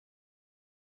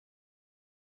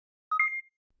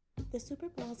The Super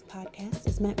Balls podcast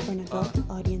is meant for an adult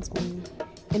audience only.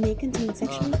 It may contain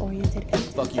sexually oriented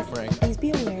content. Fuck you, Frank. Please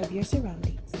be aware of your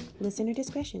surroundings. Listener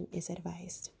discretion is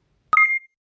advised.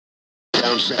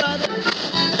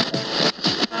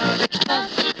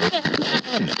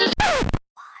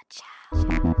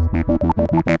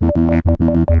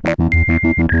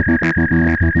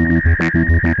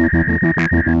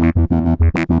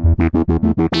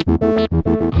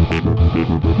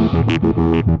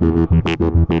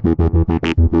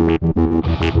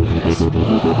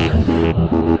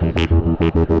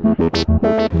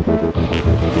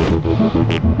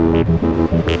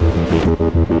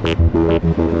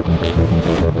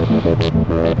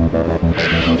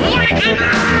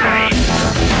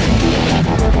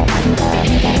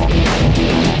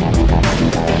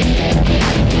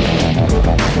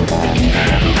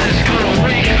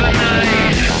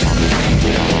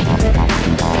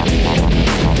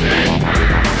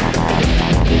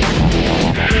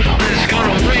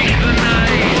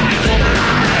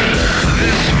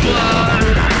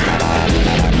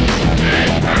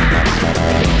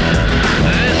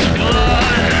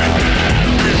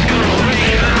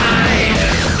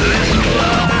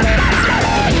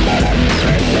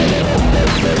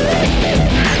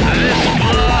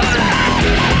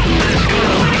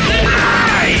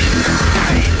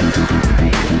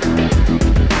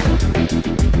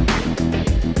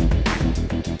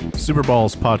 Super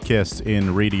Balls podcast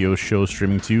and radio show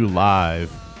streaming to you live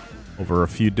over a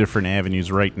few different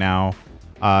avenues right now.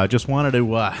 Just wanted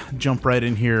to jump right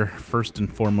in here first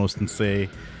and foremost and say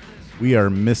we are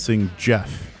missing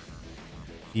Jeff.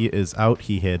 He is out.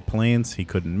 He had plans. He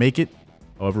couldn't make it.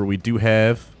 However, we do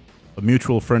have a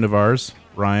mutual friend of ours.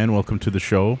 Ryan, welcome to the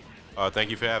show.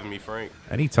 Thank you for having me, Frank.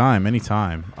 Anytime.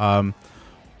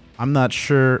 I'm not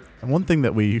sure. One thing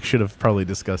that we should have probably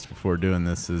discussed before doing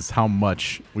this is how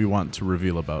much we want to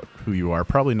reveal about who you are.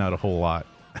 Probably not a whole lot.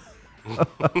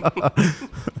 But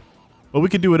we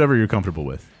could do whatever you're comfortable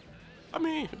with. I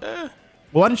mean,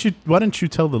 Why don't you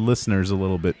tell the listeners a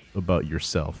little bit about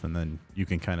yourself, and then you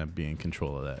can kind of be in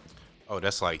control of that. Oh,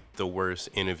 that's like the worst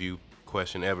interview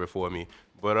question ever for me.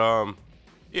 But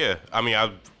yeah. I mean,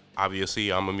 I'm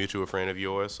a mutual friend of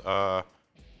yours.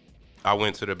 I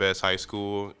went to the best high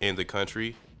school in the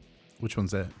country. Which one's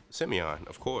that? Simeon,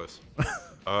 of course.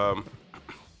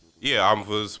 Yeah, I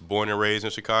was born and raised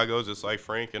in Chicago, just like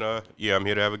Frank, and yeah, I'm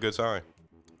here to have a good time.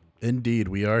 Indeed,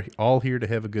 we are all here to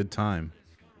have a good time.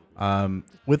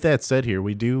 With that said, here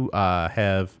we do have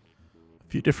a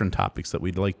few different topics that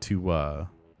we'd like to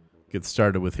get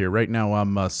started with here. Right now,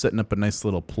 I'm setting up a nice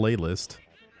little playlist.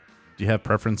 Do you have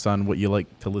preference on what you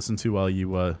like to listen to while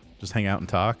you just hang out and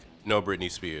talk? No Britney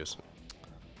Spears.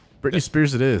 Britney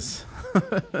Spears it is.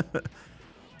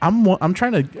 I'm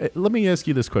trying to, let me ask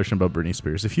you this question about Britney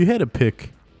Spears. If you had to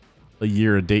pick a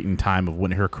year, a date, and time of when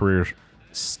her career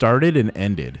started and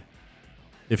ended,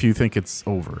 if you think it's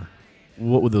over,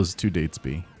 what would those two dates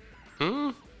be?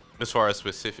 As far as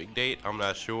specific date, I'm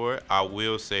not sure. I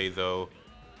will say, though,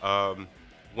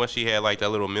 once she had like that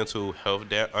little mental health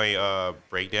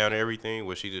breakdown and everything,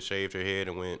 where she just shaved her head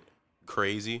and went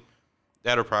crazy,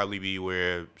 that'll probably be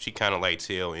where she kind of like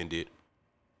tail ended.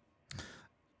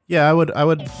 Yeah, I would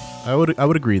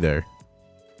agree there.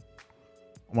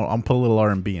 I'm put a little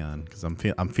R&B on because I'm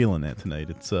feeling that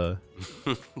tonight. It's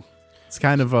it's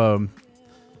kind of it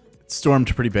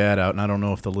stormed pretty bad out, and I don't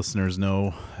know if the listeners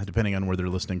know, depending on where they're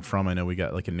listening from. I know we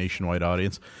got like a nationwide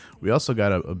audience. We also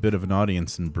got a bit of an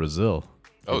audience in Brazil.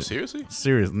 Oh, seriously?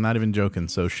 Serious, I'm not even joking.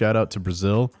 So shout out to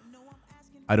Brazil.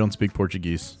 I don't speak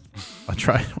Portuguese. I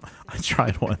tried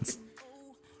once.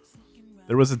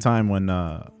 There was a time when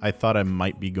I thought I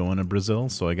might be going to Brazil,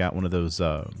 so I got one of those.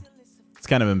 It's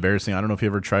kind of embarrassing. I don't know if you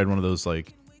ever tried one of those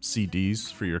like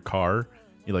CDs for your car.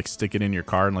 You like stick it in your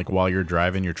car, and like while you're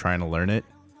driving, you're trying to learn it.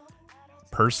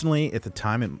 Personally, at the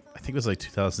time, I think it was like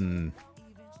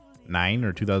 2009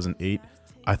 or 2008.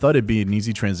 I thought it'd be an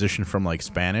easy transition from like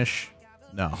Spanish.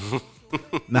 No.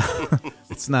 No,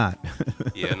 it's not.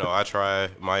 Yeah, no, I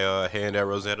tried my hand at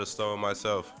Rosetta Stone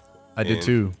myself. I did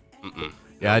too.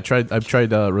 Yeah, I've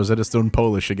tried Rosetta Stone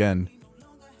Polish again.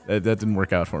 That didn't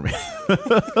work out for me.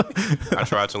 I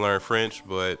tried to learn French,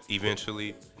 but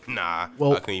eventually, I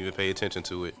couldn't even pay attention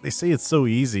to it. They say it's so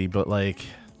easy, but like,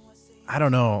 I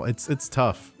don't know. It's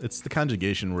tough. It's the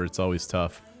conjugation where it's always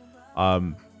tough.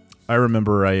 I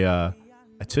remember I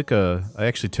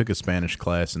actually took a Spanish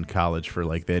class in college for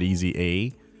like that easy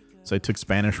A. So I took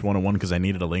Spanish 101 because I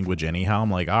needed a language anyhow.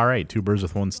 I'm like, all right, two birds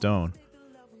with one stone.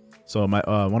 So my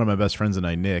one of my best friends and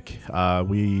I, Nick,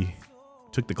 we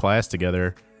took the class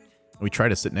together. We tried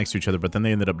to sit next to each other, but then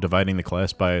they ended up dividing the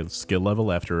class by skill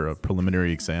level after a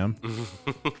preliminary exam.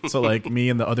 So like me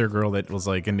and the other girl that was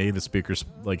like a native speaker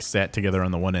like sat together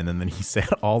on the one end, and then he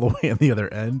sat all the way on the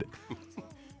other end.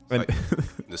 Like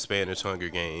the Spanish Hunger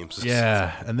Games.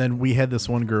 Yeah, and then we had this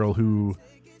one girl who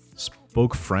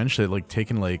spoke French. That like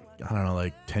taken like I don't know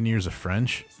like 10 years of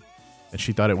French, and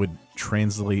she thought it would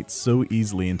translate so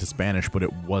easily into Spanish, but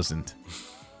it wasn't.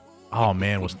 Oh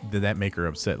man, did that make her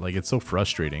upset? Like it's so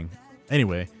frustrating.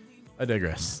 Anyway, I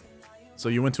digress. So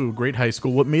you went to a great high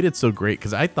school. What made it so great?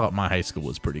 Because I thought my high school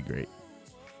was pretty great.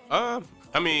 I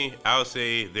mean, I would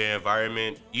say the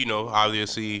environment. You know,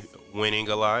 obviously winning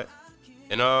a lot,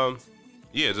 and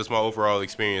yeah, just my overall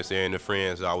experience there and the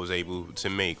friends I was able to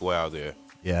make while there.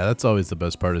 Yeah, that's always the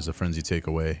best part is the friends you take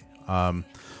away.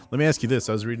 Let me ask you this.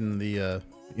 I was reading the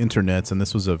internets, and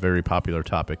this was a very popular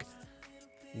topic.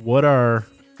 What are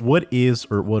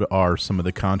some of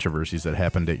the controversies that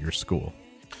happened at your school?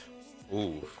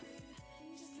 Ooh.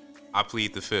 I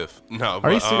plead the fifth. No,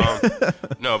 Are you but serious?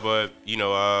 no, but you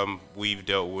know, we've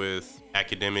dealt with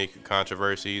academic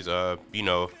controversies. You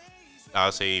know,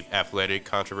 I'll say athletic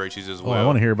controversies as well. I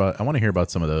want to hear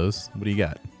about some of those. What do you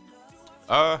got?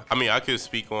 I mean, I could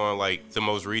speak on like the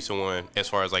most recent one as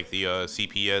far as like the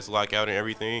CPS lockout and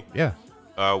everything. Yeah.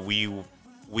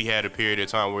 We had a period of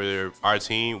time where our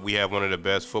team, we have one of the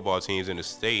best football teams in the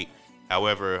state.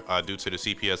 However, due to the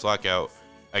CPS lockout,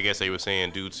 I guess they were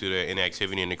saying due to the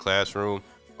inactivity in the classroom,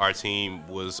 our team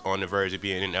was on the verge of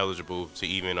being ineligible to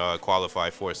even qualify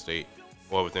for state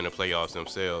or within the playoffs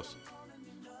themselves.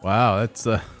 Wow, that's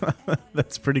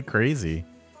that's pretty crazy.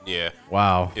 Yeah.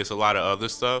 Wow. It's a lot of other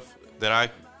stuff that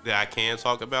I can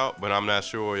talk about, but I'm not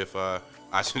sure if I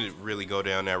should really go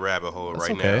down that rabbit hole That's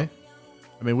right okay. now.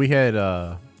 I mean, we had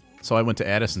so I went to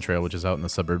Addison Trail, which is out in the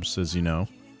suburbs, as you know.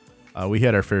 We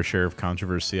had our fair share of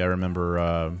controversy. I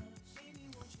remember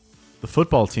the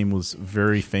football team was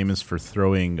very famous for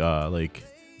throwing like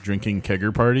drinking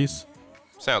kegger parties.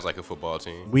 Sounds like a football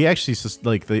team. We actually just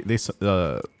like they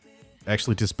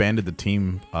actually disbanded the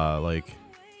team like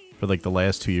for like the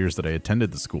last 2 years that I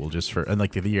attended the school, just for and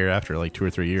like the year after, like 2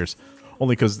 or 3 years,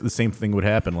 only because the same thing would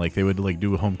happen. Like they would like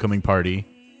do a homecoming party.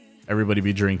 Everybody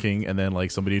be drinking, and then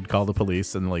like somebody would call the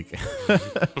police, and like,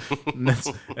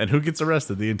 and who gets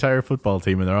arrested? The entire football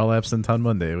team, and they're all absent on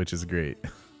Monday, which is great.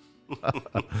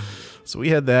 So we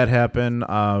had that happen.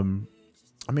 I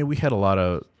mean, we had a lot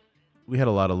of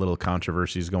little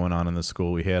controversies going on in the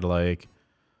school. We had like,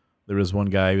 there was one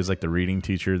guy who was like the reading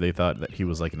teacher. They thought that he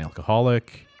was like an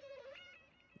alcoholic.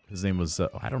 His name was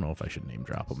I don't know if I should name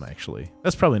drop him. Actually,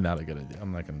 that's probably not a good idea.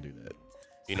 I'm not going to do that.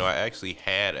 You know, I actually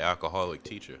had an alcoholic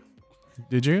teacher.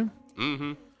 Did you?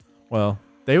 Mm-hmm. Well,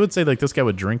 they would say like this guy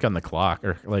would drink on the clock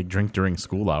or like drink during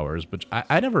school hours, but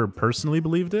I never personally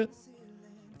believed it.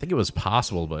 I think it was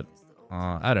possible, but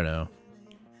I don't know.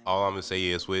 All I'm going to say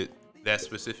is with that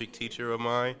specific teacher of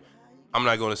mine, I'm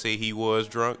not going to say he was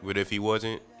drunk, but if he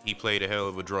wasn't, he played a hell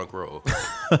of a drunk role.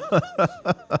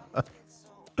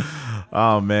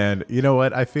 Oh, man. You know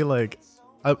what? I feel like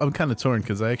I'm kind of torn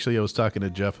because I was talking to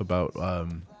Jeff about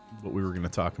what we were going to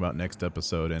talk about next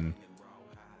episode, and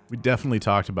we definitely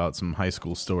talked about some high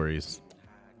school stories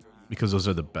because those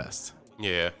are the best.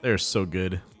 Yeah. They're so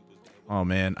good. Oh,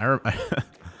 man.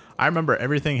 I remember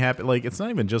everything happened. Like, it's not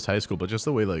even just high school, but just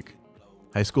the way, like,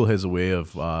 high school has a way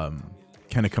of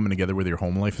kind of coming together with your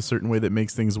home life a certain way that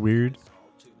makes things weird.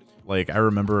 Like, I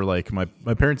remember, like, my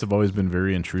parents have always been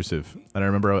very intrusive. And I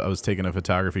remember I was taking a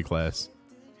photography class,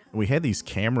 and we had these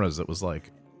cameras that was,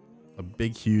 like, a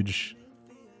big, huge,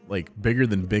 like, bigger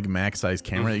than Big Mac size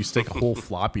camera. It used to take a whole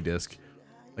floppy disk.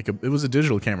 Like, it was a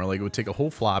digital camera. Like, it would take a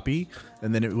whole floppy,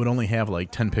 and then it would only have,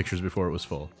 like, 10 pictures before it was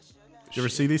full. Did you ever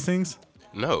see these things?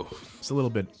 No. It's a little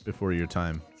bit before your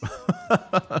time.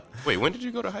 Wait, when did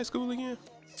you go to high school again?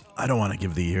 I don't want to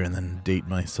give the year and then date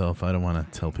myself. I don't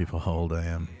want to tell people how old I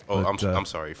am. Oh, but, I'm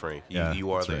sorry, Frank.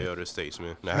 You are the right. elder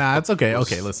statesman. Nah, it's okay.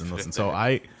 Okay, listen.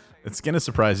 So it's going to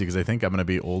surprise you because I think I'm going to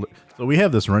be older. So we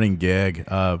have this running gag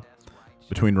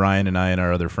between Ryan and I and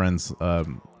our other friends.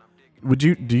 Were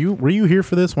you here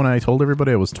for this when I told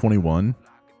everybody I was 21?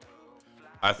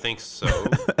 I think so.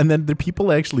 And then the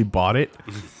people actually bought it.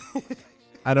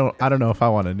 I don't know if I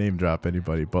want to name drop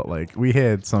anybody, but like we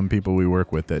had some people we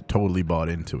work with that totally bought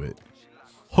into it.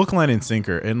 Hook, line, and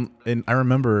sinker. And I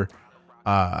remember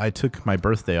I took my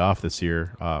birthday off this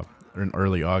year in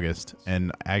early August,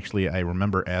 and actually I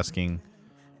remember asking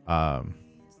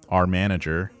our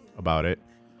manager about it,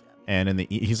 and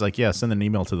he's like, yeah, send an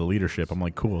email to the leadership. I'm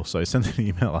like, cool. So I sent an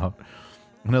email out,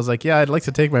 and I was like, yeah, I'd like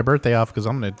to take my birthday off because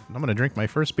I'm gonna drink my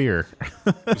first beer.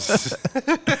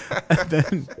 And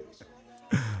then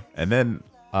And then,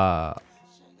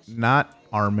 not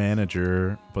our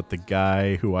manager, but the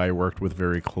guy who I worked with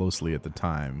very closely at the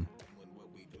time,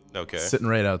 Okay. sitting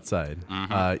right outside.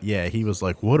 Yeah, he was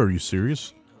like, "What? Are you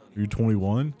serious? Are you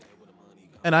 21?"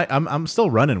 And I'm still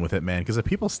running with it, man, because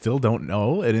people still don't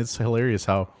know, and it's hilarious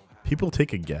how people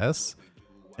take a guess,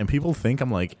 and people think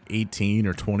I'm like 18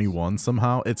 or 21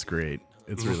 somehow. It's great.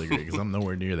 It's really great because I'm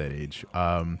nowhere near that age.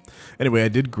 Anyway, I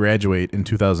did graduate in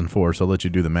 2004, so I'll let you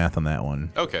do the math on that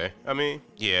one. Okay. I mean,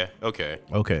 yeah. Okay.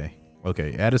 Okay.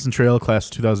 Addison Trail, class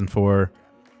of 2004.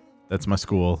 That's my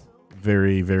school.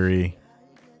 Very, very.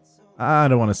 I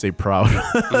don't want to say proud,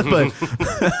 but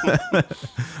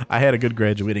I had a good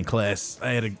graduating class. I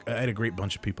had a great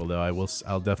bunch of people, though.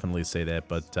 I'll definitely say that.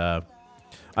 But I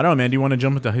don't know, man. Do you want to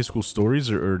jump into high school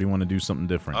stories, or do you want to do something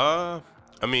different? I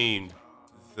mean,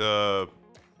 the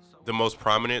most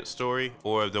prominent story,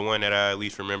 or the one that I at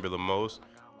least remember the most,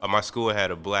 my school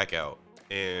had a blackout,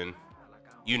 and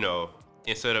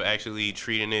instead of actually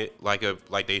treating it like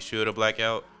they should a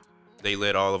blackout, they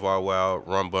let all of our wild,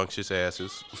 rambunctious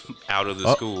asses out of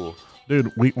the school.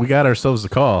 Dude, we got ourselves a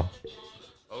call.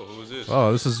 Oh, who is this?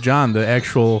 Oh, this is John, the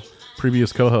actual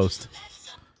previous co-host.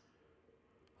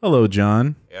 Hello,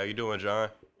 John. Hey, how you doing, John?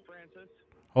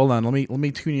 Hold on, let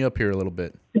me tune you up here a little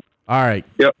bit. All right.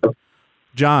 Yep.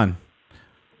 John,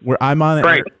 I'm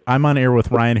on air with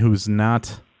Ryan, who's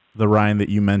not the Ryan that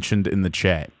you mentioned in the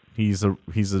chat. He's a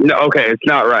No, okay, it's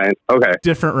not Ryan. Okay.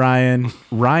 different Ryan.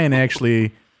 Ryan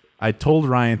actually, I told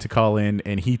Ryan to call in,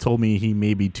 and he told me he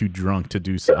may be too drunk to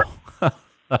do so.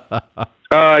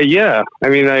 Yeah. I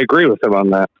mean, I agree with him on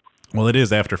that. Well, it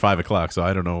is after 5 o'clock, so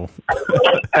I don't know.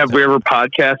 Have we ever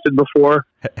podcasted before?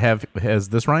 Has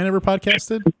this Ryan ever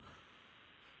podcasted?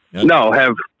 Yep. No.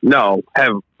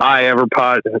 Have I ever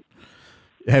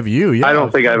Have you? Yeah. I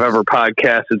don't think I've ever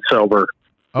podcasted sober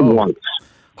once.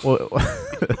 Well,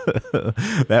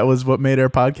 that was what made our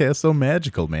podcast so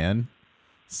magical, man.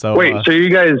 So Wait, so you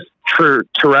guys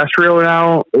terrestrial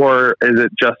now, or is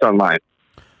it just online?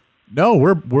 No,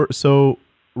 we're so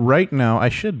right now. I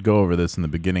should go over this in the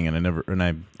beginning, and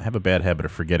I have a bad habit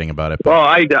of forgetting about it. But Well,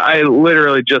 I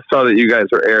literally just saw that you guys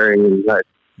were airing.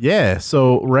 yeah,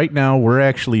 so right now we're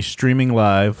actually streaming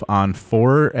live on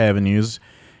 4 avenues.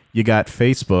 You got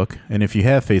Facebook, and if you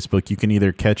have Facebook, you can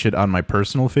either catch it on my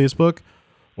personal Facebook,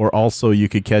 or also you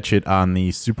could catch it on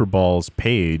the Super Balls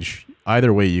page.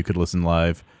 Either way, you could listen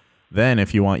live. Then,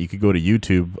 if you want, you could go to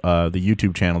YouTube, the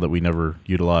YouTube channel that we never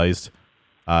utilized.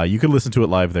 You could listen to it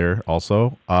live there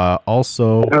also.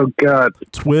 Also, Oh, God.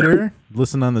 Twitter.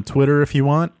 Listen on the Twitter if you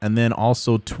want. And then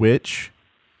also Twitch,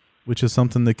 which is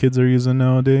something the kids are using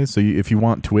nowadays. So if you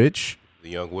want Twitch, The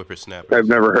young whippersnapper. I've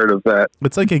never heard of that.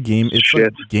 it's like a game. It's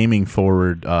Shit. like gaming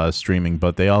forward streaming,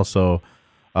 but they also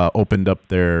opened up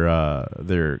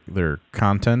their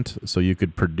content, so you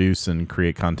could produce and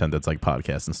create content that's like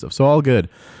podcasts and stuff. So all good.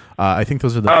 I think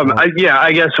those are the.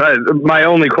 I guess my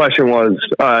only question was,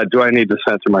 do I need to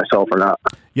censor myself or not?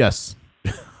 Yes,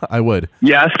 I would.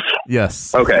 Yes.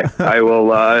 Yes. Okay. I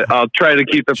will. I'll try to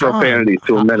keep the John, profanity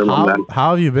to a minimum. Then.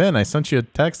 How have you been? I sent you a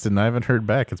text and I haven't heard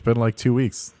back. It's been like 2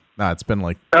 weeks. Nah, it's been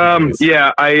like 2 days.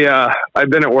 Yeah. I've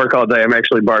been at work all day. I'm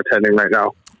actually bartending right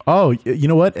now. Oh, you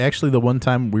know what? Actually, the one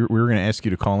time we were going to ask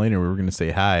you to call in and we were going to say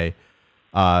hi,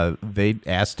 they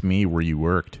asked me where you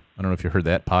worked. I don't know if you heard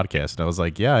that podcast. And I was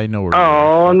like, yeah, I know where you work.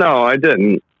 Oh no, I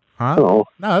didn't. Huh? No.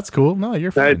 No, that's cool. No,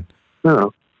 you're fine.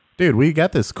 No. Dude, we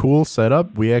got this cool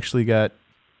setup. We actually got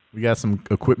some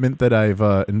equipment that I've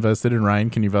invested in. Ryan,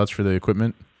 can you vouch for the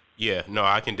equipment? Yeah, no,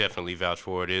 I can definitely vouch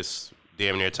for it. It's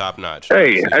damn near top notch.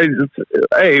 Hey,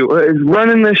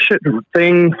 running this shit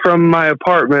thing from my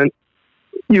apartment.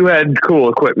 You had cool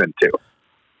equipment too.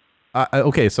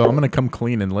 Okay, so I'm gonna come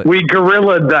clean and let We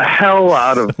gorillaed the hell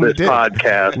out of We this did.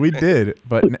 podcast. we did,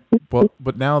 but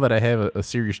now that I have a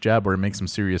serious job where I make some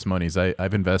serious monies,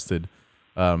 I've invested.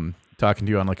 Talking to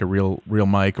you on like a real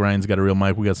mic. Ryan's got a real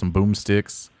mic. We got some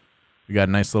boomsticks. We got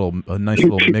a nice little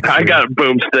mixer. I got a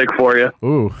boomstick for you.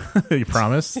 Ooh, you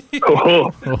promise?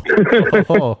 Oh.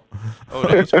 Oh. Oh,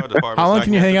 the HR department's How long not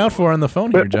can you hang getting out for on the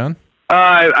phone here, John?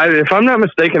 If I'm not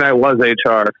mistaken, I was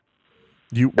HR,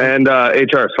 You and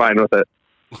HR is fine with it.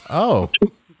 Oh.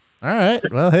 All right.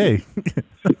 Well, hey.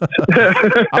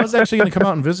 I was actually going to come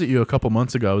out and visit you a couple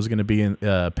months ago. I was going to be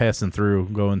passing through,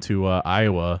 going to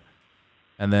Iowa,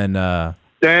 and then.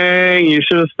 Dang, you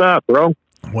should have stopped, bro.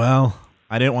 Well,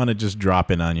 I didn't want to just drop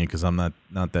in on you because I'm not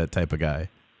that type of guy.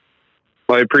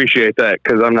 Well, I appreciate that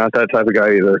because I'm not that type of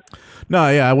guy either. No,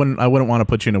 yeah, I wouldn't want to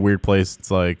put you in a weird place. It's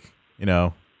like,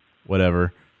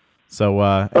 whatever. So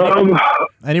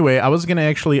anyway, I was gonna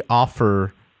actually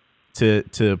offer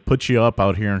to put you up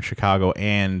out here in Chicago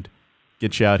and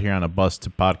get you out here on a bus to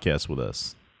podcast with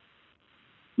us.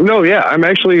 No, yeah, I'm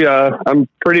actually I'm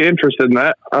pretty interested in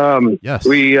that. Yes.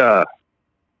 We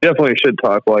definitely should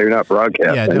talk while you're not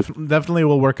broadcasting. Yeah, definitely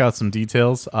we'll work out some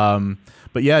details.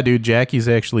 But yeah, dude, Jackie's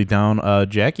actually down.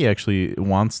 Jackie actually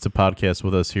wants to podcast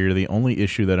with us here. The only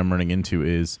issue that I'm running into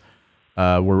is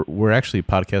we're actually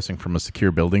podcasting from a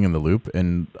secure building in the Loop,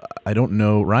 and I don't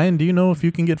know. Ryan, do you know if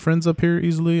you can get friends up here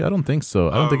easily? I don't think so.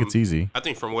 I don't think it's easy. I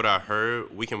think from what I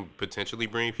heard, we can potentially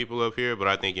bring people up here, but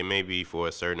I think it may be for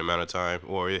a certain amount of time,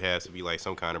 or it has to be like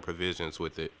some kind of provisions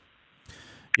with it.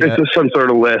 Yeah. It's just some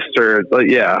sort of list or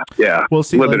yeah. We'll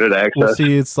see. Limited access. We'll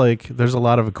see. It's like there's a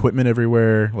lot of equipment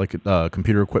everywhere, like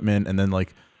computer equipment, and then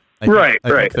like I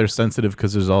think they're sensitive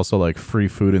because there's also like free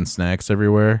food and snacks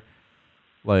everywhere.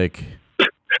 Like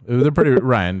they're pretty.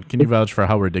 Ryan, can you vouch for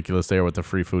how ridiculous they are with the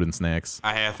free food and snacks?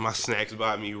 I have my snacks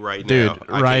by me right Dude,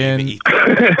 now. Ryan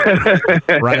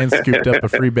scooped up a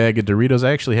free bag of Doritos.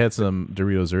 I actually had some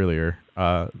Doritos earlier.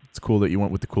 It's cool that you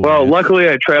went with the cool. Well, luckily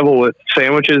I travel with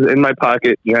sandwiches in my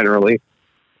pocket generally.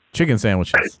 Chicken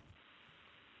sandwiches.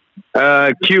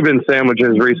 Cuban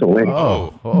sandwiches recently.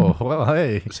 Oh, well,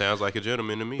 hey. Sounds like a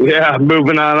gentleman to me. Yeah,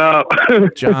 moving on up.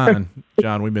 John,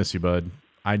 we miss you, bud.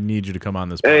 I need you to come on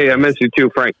this podcast. Hey, I miss you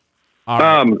too, Frank. All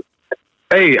right.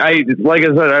 Hey, like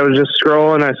I said, I was just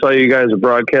scrolling. I saw you guys are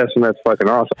broadcasting. That's fucking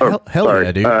awesome. Hell sorry.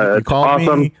 yeah, dude. You called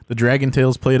awesome. me. The Dragon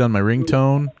Tales played on my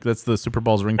ringtone. That's the Super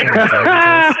Bowl's ringtone.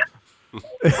 Dragon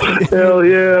Tales. Hell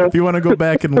yeah. If you want to go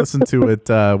back and listen to it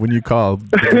when you call,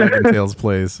 the Dragon Tales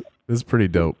plays. It's pretty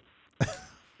dope.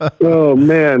 Oh,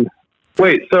 man.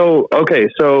 Wait, so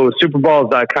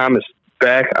superballs.com is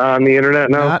back on the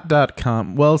internet now? Not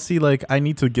 .com. Well, see, like, I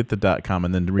need to get the .com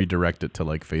and then redirect it to,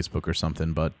 like, Facebook or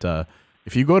something. But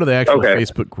if you go to the actual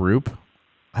Facebook group,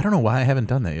 I don't know why I haven't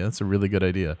done that yet. That's a really good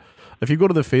idea. If you go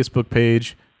to the Facebook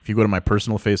page, if you go to my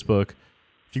personal Facebook,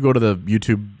 if you go to the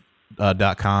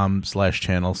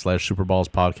youtube.com/channel/Superballs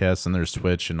podcast, and there's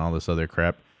Twitch and all this other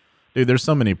crap. Dude, there's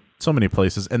so many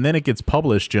places. And then it gets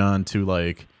published, John, to,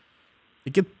 like,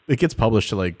 it gets published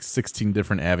to like 16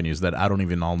 different avenues that I don't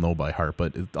even all know by heart,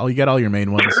 but you got all your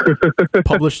main ones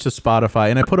published to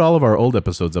Spotify, and I put all of our old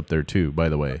episodes up there too, by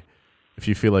the way. If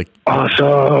you feel like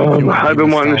awesome, I've been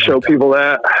wanting to show people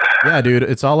that. Yeah, dude,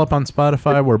 it's all up on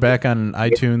Spotify. We're back on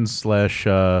iTunes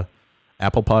 /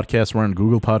 Apple Podcasts. We're on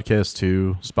Google Podcasts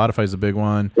too. Spotify's a big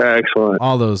one. Excellent.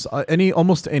 All those,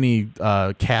 almost any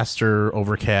Caster,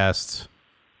 Overcast.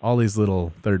 All these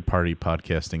little third-party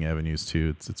podcasting avenues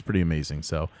too. It's pretty amazing.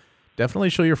 So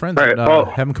definitely show your friends. All right. And,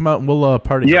 have them come out and we'll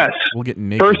party. Yes. We'll get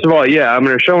naked. First of all, yeah, I'm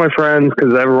going to show my friends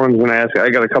because everyone's going to ask.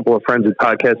 I got a couple of friends who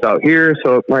podcast out here,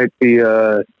 so it might be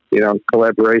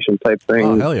collaboration type thing.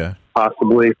 Oh, hell yeah.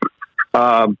 Possibly.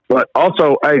 But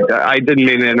also, I didn't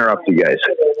mean to interrupt you guys.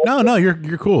 No,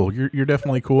 you're cool. You're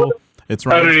definitely cool. It's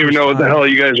right. I don't even know what the hell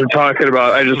you guys are talking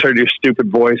about. I just heard your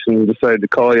stupid voice and decided to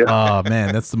call you. Oh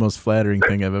man, that's the most flattering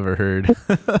thing I've ever heard.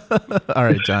 All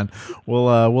right, John.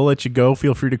 We'll let you go.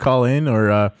 Feel free to call in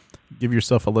or give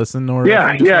yourself a listen. Or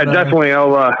definitely.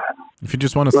 I'll. If you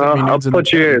just want to send me nudes in the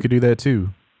chat, you could do that too.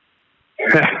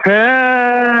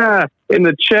 In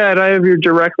the chat, I have your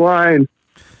direct line.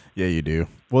 Yeah, you do.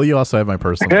 Well, you also have my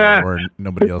personal number, and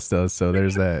nobody else does. So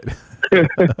there's that.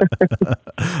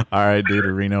 All right, dude,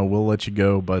 Reno, we'll let you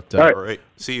go. But all right,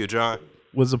 see you, John.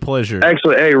 Was a pleasure.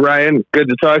 Actually, hey Ryan, good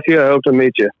to talk to you. I hope to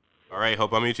meet you. All right,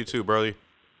 hope I meet you too, Burley.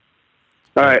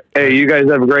 All right, hey, you guys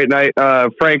have a great night.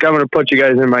 Frank, I'm going to put you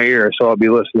guys in my ear, so I'll be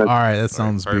listening. All right, that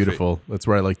sounds beautiful. That's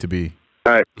where I like to be.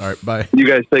 All right, bye. You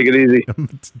guys take it easy.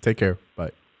 Take care.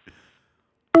 Bye.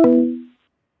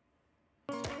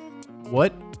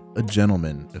 What a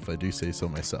gentleman, if I do say so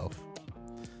myself.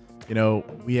 You know,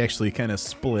 we actually kind of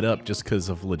split up just because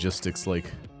of logistics, like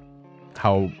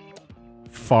how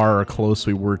far or close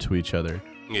we were to each other.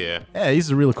 Yeah, he's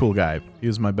a really cool guy. He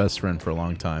was my best friend for a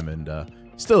long time, and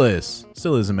still is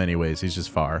in many ways. He's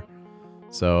just far.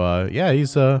 So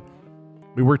he's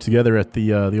we worked together at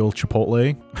the old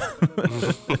Chipotle,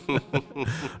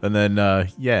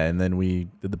 and then we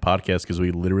did the podcast because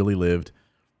we literally lived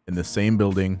in the same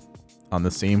building, on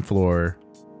the same floor,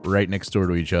 right next door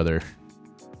to each other.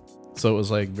 So it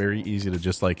was like very easy to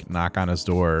just like knock on his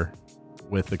door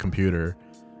with the computer.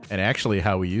 And actually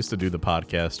how we used to do the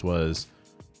podcast was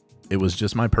it was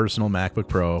just my personal MacBook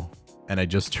Pro, and I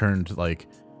just turned like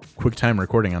QuickTime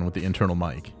recording on with the internal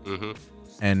mic. Mm-hmm.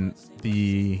 And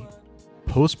the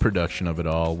post-production of it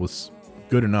all was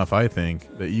good enough, I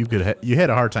think, that you had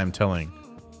a hard time telling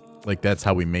like that's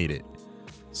how we made it.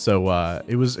 So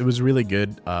it was really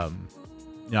good.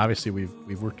 Obviously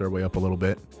we've worked our way up a little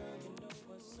bit.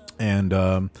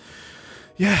 And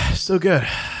yeah, so good.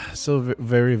 So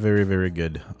very, very, very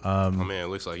good. Oh man, it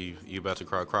looks like you about to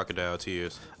cry crocodile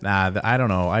tears. Nah, I don't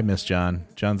know. I miss John.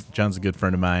 John's a good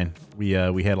friend of mine. We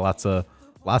had lots of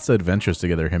adventures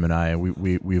together, him and I.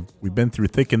 We've been through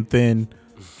thick and thin.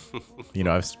 You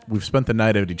know, we've spent the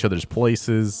night at each other's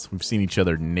places. We've seen each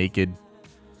other naked.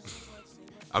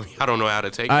 I mean, I don't know how to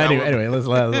take that. Anyway,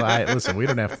 listen. We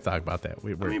don't have to talk about that.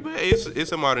 But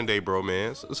it's a modern day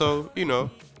bromance, so you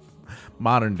know.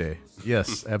 Modern day,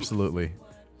 yes, absolutely.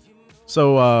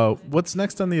 So, what's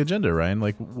next on the agenda, Ryan?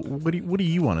 Like, what do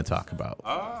you want to talk about?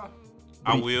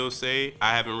 I will say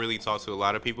I haven't really talked to a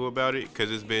lot of people about it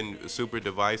because it's been super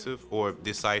divisive or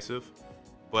decisive.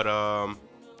 But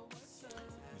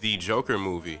the Joker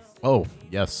movie. Oh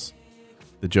yes,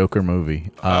 the Joker movie.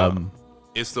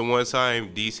 It's the one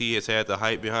time DC has had the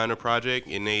hype behind a project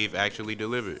and they've actually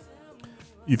delivered.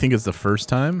 You think it's the first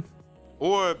time?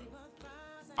 Or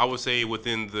I would say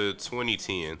within the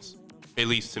 2010s, at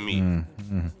least to me.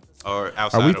 Or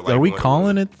outside of like. Are we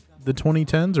calling it the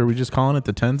 2010s? Or are we just calling it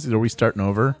the 10s? Are we starting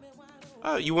over?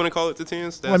 You want to call it the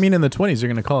 10s? Well, I mean, in the 20s, you're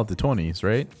going to call it the 20s,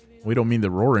 right? We don't mean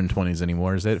the roaring 20s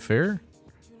anymore. Is that fair?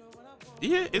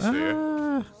 Yeah, it's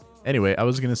fair. Anyway, I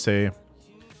was going to say,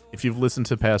 if you've listened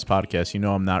to past podcasts, you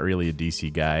know I'm not really a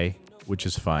DC guy, which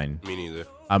is fine. Me neither.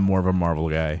 I'm more of a Marvel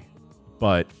guy.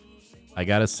 But I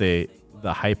got to say,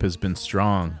 the hype has been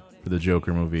strong for the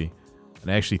Joker movie.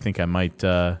 And I actually think I might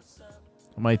head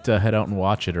out and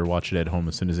watch it or watch it at home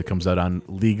as soon as it comes out on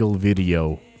legal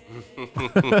video.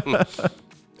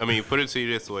 I mean, put it to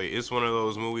you this way. It's one of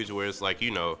those movies where it's like, you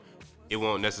know, it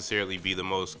won't necessarily be the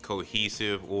most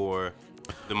cohesive or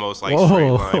the most like straight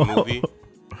line movie.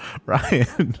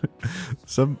 Ryan,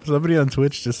 somebody on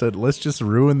Twitch just said, let's just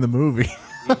ruin the movie.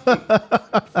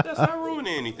 That's not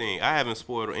ruining anything. I haven't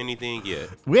spoiled anything yet.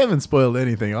 We haven't spoiled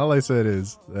anything. All I said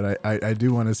is that I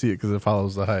do want to see it because it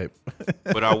follows the hype.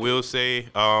 But I will say,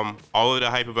 all of the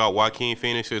hype about Joaquin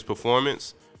Phoenix's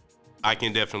performance, I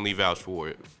can definitely vouch for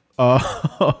it.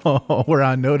 Oh, we're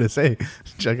on notice. Hey,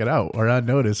 check it out. We're on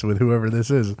notice with whoever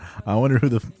this is. I wonder who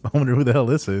the hell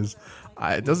this is.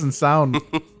 It doesn't sound.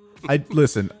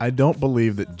 Listen. I don't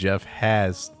believe that Jeff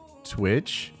has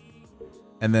Twitch,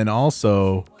 and then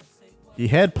also he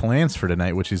had plans for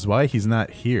tonight, which is why he's not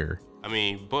here. I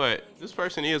mean, but this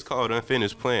person is called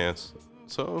Unfinished Plans,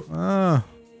 so. Well,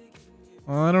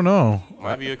 I don't know.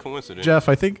 Might be a coincidence. Jeff,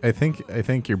 I think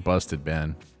you're busted,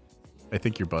 man. I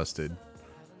think you're busted.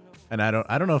 And I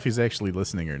don't know if he's actually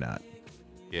listening or not.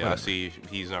 Yeah, but I see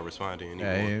he's not responding anymore.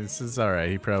 Yeah, it's all right.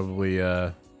 He probably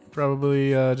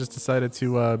just decided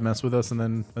to mess with us,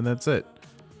 and that's it.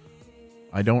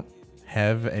 I don't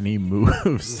have any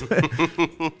moves.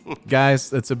 Guys,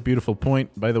 that's a beautiful point.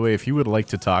 By the way, if you would like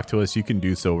to talk to us, you can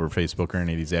do so over Facebook or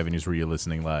any of these avenues where you're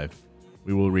listening live.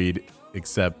 We will read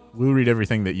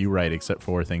everything that you write except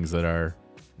for things that are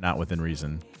not within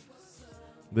reason.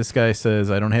 This guy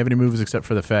says, I don't have any moves except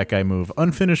for the fat guy move.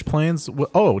 Unfinished plans.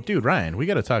 Oh, dude, Ryan, we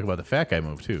got to talk about the fat guy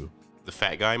move too. The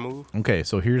fat guy move? Okay,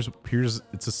 so here's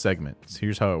it's a segment.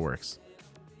 Here's how it works.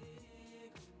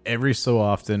 Every so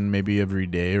often, maybe every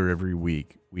day or every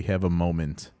week, we have a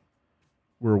moment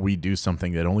where we do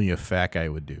something that only a fat guy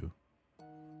would do.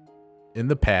 In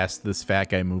the past, this fat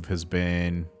guy move has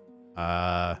been,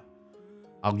 I'll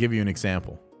give you an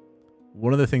example.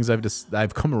 One of the things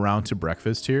I've come around to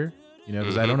breakfast here, you know,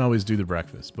 because I don't always do the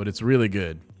breakfast, but it's really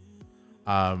good.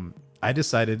 I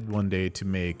decided one day to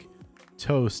make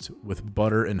toast with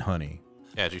butter and honey.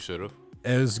 As you should have.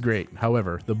 It was great.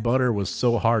 However, the butter was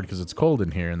so hard because it's cold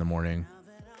in here in the morning.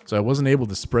 So I wasn't able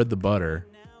to spread the butter.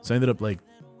 So I ended up like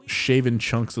shaving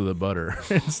chunks of the butter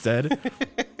instead.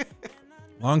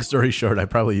 Long story short, I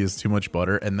probably used too much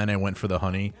butter and then I went for the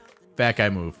honey. Fat guy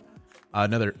move.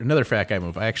 Another fat guy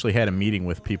move. I actually had a meeting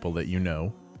with people that you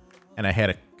know. And I had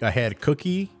a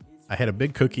cookie. I had a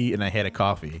big cookie and I had a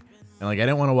coffee. And like I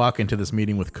didn't want to walk into this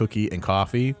meeting with cookie and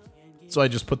coffee. So I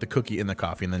just put the cookie in the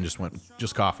coffee and then just went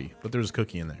just coffee. But there's a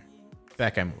cookie in there.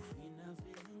 Fat guy move.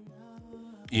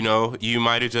 You know, you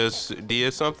might have just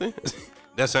did something.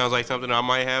 That sounds like something I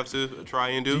might have to try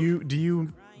and do. Do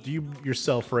you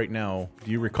yourself right now,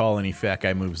 do you recall any fat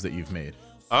guy moves that you've made?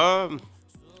 I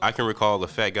can recall the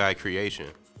fat guy creation.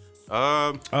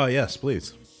 Oh yes,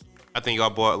 please. I think I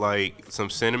bought like some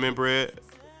cinnamon bread.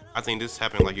 I think this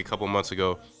happened like a couple months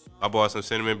ago. I bought some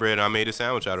cinnamon bread and I made a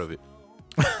sandwich out of it.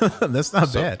 That's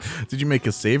not bad. Did you make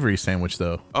a savory sandwich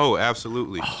though? Oh,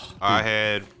 absolutely. I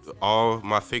had all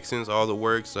my fixings, all the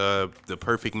works, the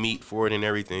perfect meat for it and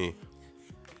everything.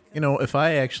 You know, if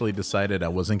I actually decided I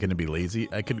wasn't going to be lazy,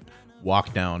 I could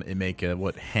walk down and make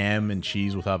ham and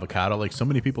cheese with avocado. Like so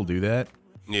many people do that.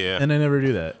 Yeah. And I never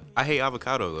do that. I hate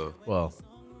avocado though. Well,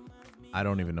 I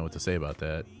don't even know what to say about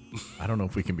that. I don't know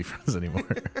if we can be friends anymore.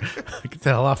 Get the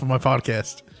hell off of my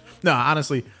podcast. No,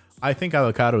 honestly, I think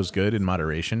avocado is good in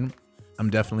moderation. I'm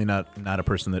definitely not a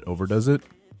person that overdoes it,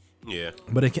 Yeah.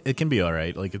 but it can be all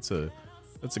right. Like it's a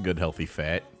good healthy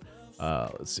fat.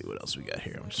 Let's see what else we got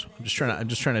here. I'm just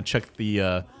trying to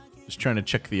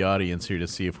check the audience here to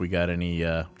see if we got any.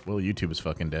 Well, YouTube is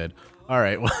fucking dead. All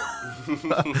right, well,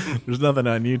 there's nothing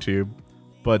on YouTube.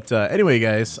 But anyway,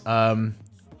 guys,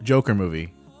 Joker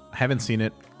movie. I haven't seen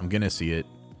it. I'm gonna see it.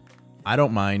 I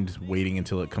don't mind waiting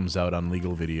until it comes out on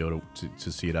legal video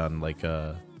to see it on like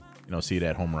see it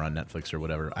at home or on Netflix or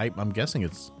whatever. I'm guessing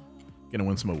it's gonna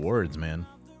win some awards, man.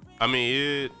 I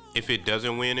mean, if it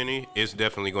doesn't win any, it's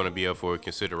definitely going to be up for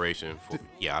consideration.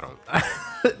 I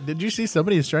don't. Did you see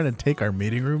somebody is trying to take our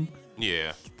meeting room?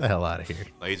 Yeah. Get the hell out of here.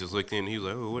 Like, he just looked in. He was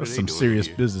like, "Oh, what are There's they some doing serious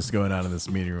here?" business going on in this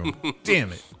meeting room.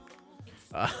 Damn it.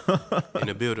 In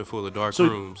a building full of dark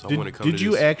rooms. I want to come did to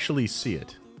you this. actually see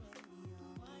it?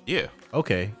 Yeah.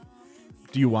 Okay.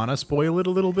 Do you want to spoil it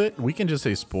a little bit? We can just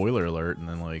say spoiler alert and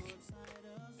then like.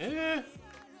 Yeah.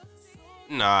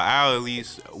 Nah, I'll at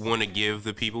least want to give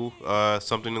the people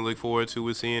something to look forward to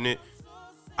with seeing it.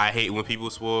 I hate when people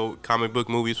spoil comic book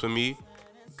movies for me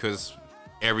because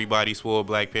everybody spoiled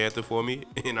Black Panther for me.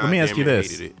 And Let me ask you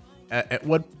this. Hated it. At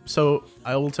what? So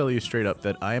I will tell you straight up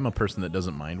that I am a person that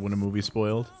doesn't mind when a movie's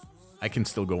spoiled. I can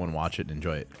still go and watch it and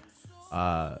enjoy it.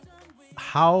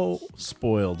 How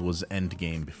spoiled was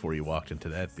Endgame before you walked into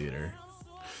that theater?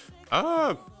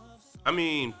 I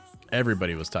mean,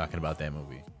 Everybody was talking about that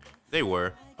movie. they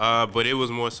were. But it was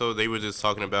more so they were just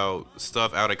talking about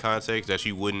stuff out of context that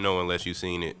you wouldn't know unless you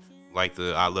seen it. Like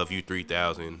the I Love You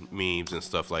 3000 memes and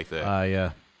stuff like that.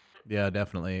 Yeah. Yeah,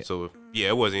 definitely. So, yeah,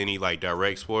 it wasn't any like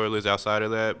direct spoilers outside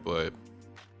of that, but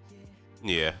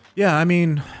yeah. Yeah, I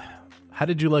mean, how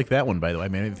did you like that one, by the way? I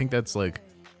mean, I think that's like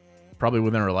probably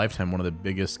within our lifetime one of the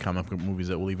biggest comic book movies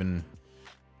that we'll even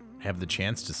have the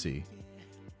chance to see.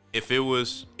 If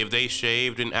they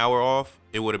shaved an hour off,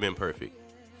 it would have been perfect.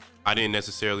 I didn't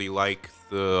necessarily like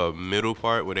the middle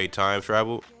part where they time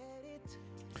traveled.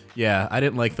 Yeah, I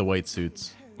didn't like the white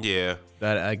suits. Yeah.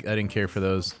 That I didn't care for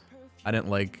those. I didn't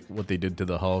like what they did to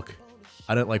the Hulk.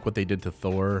 I didn't like what they did to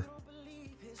Thor.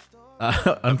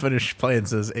 Unfinished Plan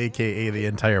says, AKA the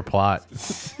entire plot.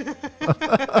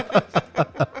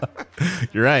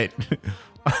 You're right.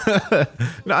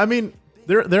 No, I mean,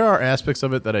 there are aspects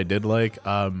of it that I did like.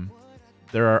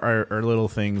 There are little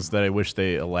things that I wish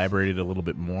they elaborated a little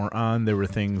bit more on. There were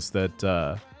things that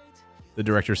the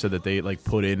director said that they like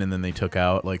put in and then they took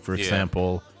out. Like, for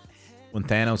example, when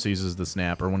Thanos uses the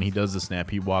snap, or when he does the snap,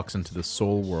 he walks into the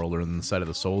soul world or inside of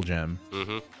the soul gem.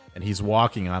 Mm-hmm. And he's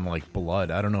walking on like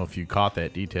blood. I don't know if you caught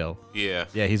that detail. Yeah.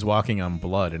 Yeah, he's walking on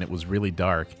blood, and it was really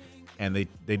dark. And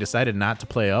they decided not to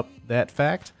play up that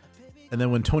fact. And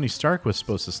then when Tony Stark was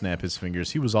supposed to snap his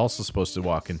fingers, he was also supposed to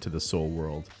walk into the soul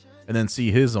world and then see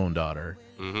his own daughter.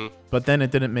 Mm-hmm. But then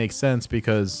it didn't make sense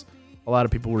because a lot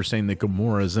of people were saying that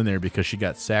Gamora's in there because she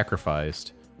got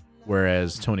sacrificed,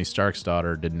 whereas Tony Stark's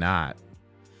daughter did not.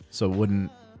 So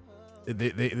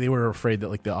they were afraid that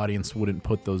like the audience wouldn't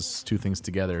put those two things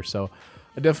together. So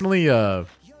I definitely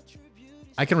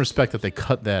I can respect that they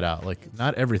cut that out. Like,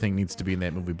 not everything needs to be in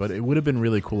that movie, but it would have been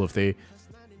really cool if they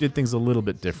did things a little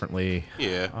bit differently.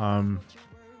 Yeah.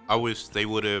 I wish they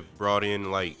would have brought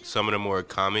in like some of the more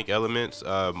comic elements,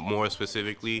 more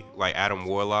specifically like Adam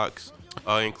Warlock's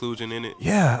inclusion in it.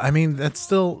 Yeah, I mean, that's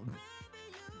still...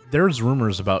 There's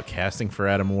rumors about casting for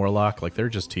Adam Warlock. Like, they're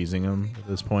just teasing him at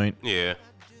this point. Yeah.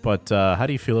 But how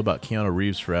do you feel about Keanu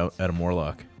Reeves for Adam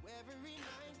Warlock?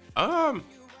 I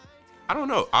don't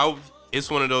know.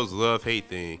 It's one of those love-hate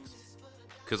things.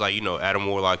 Because, like, Adam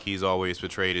Warlock, he's always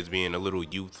portrayed as being a little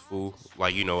youthful.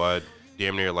 Like,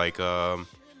 damn near, like,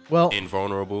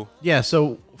 invulnerable. Yeah,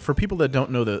 so for people that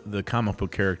don't know the comic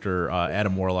book character,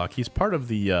 Adam Warlock, he's part of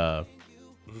the... well,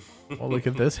 look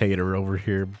at this hater over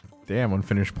here. Damn,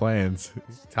 Unfinished Plans.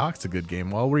 He talks a good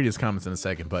game. Well, I'll read his comments in a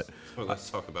second, but... Well, let's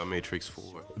talk about Matrix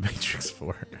 4. Matrix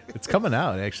 4. It's coming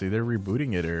out, actually. They're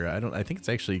rebooting it, or I think it's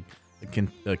actually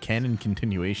a canon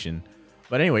continuation.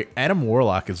 But anyway, Adam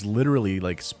Warlock is literally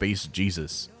like Space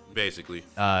Jesus. Basically.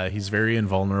 He's very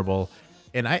invulnerable.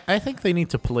 And I think they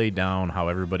need to play down how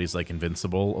everybody's like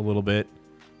invincible a little bit.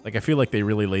 Like, I feel like they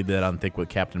really laid that on thick with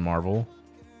Captain Marvel,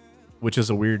 which is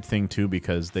a weird thing too,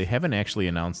 because they haven't actually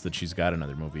announced that she's got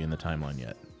another movie in the timeline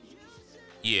yet.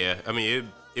 Yeah, I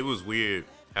mean, it was weird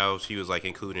how she was like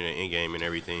included in Endgame and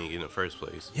everything in the first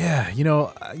place. Yeah,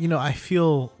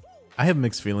 I have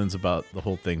mixed feelings about the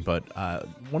whole thing, but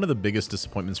one of the biggest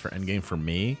disappointments for Endgame for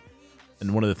me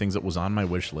and one of the things that was on my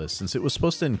wish list, since it was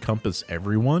supposed to encompass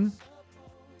everyone,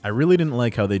 I really didn't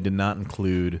like how they did not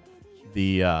include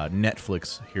the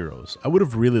Netflix heroes. I would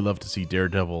have really loved to see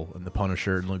Daredevil and the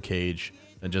Punisher and Luke Cage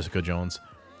and Jessica Jones.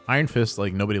 Iron Fist,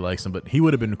 like, nobody likes him, but he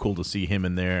would have been cool to see him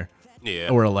in there. Yeah.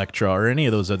 Or Elektra or any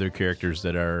of those other characters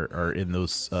that are in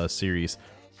those series.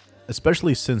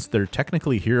 Especially since they're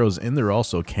technically heroes and they're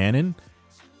also canon.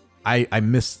 I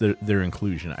missed their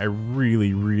inclusion. I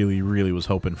really, really, really was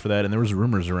hoping for that. And there was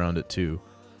rumors around it too.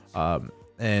 I'm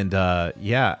kind of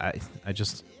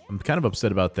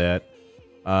upset about that.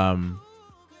 And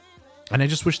I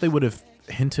just wish they would have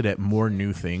hinted at more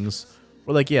new things.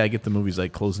 Or like, yeah, I get the movies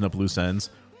like closing up loose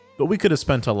ends, but we could have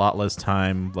spent a lot less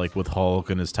time like with Hulk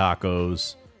and his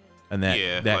tacos and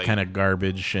that kind of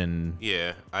garbage. And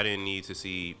yeah, I didn't need to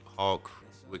see Hulk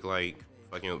look like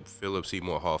fucking Philip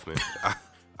Seymour Hoffman.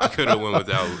 I could have went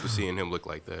without seeing him look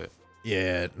like that.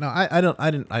 Yeah, no,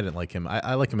 I didn't like him.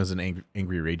 I like him as an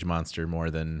angry rage monster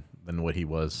more than what he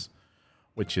was,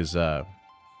 which is I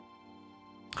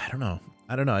don't know.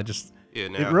 I just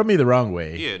it rubbed me the wrong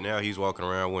way. Yeah, now he's walking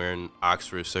around wearing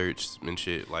Oxford shirts and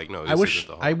shit. Like, no,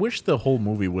 I wish the whole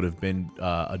movie would have been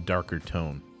a darker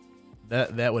tone.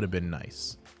 That would have been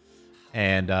nice.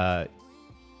 And I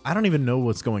don't even know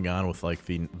what's going on with like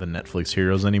the Netflix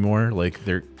heroes anymore. Like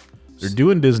they're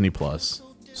doing Disney Plus.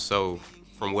 So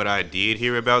from what I did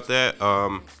hear about that,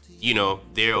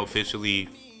 they're officially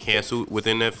canceled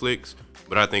within Netflix.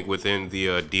 But I think within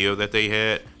the deal that they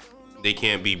had, they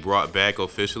can't be brought back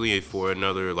officially for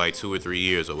another like 2 or 3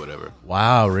 years or whatever.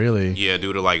 Wow, really? Yeah,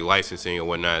 due to like licensing and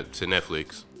whatnot to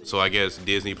Netflix. So I guess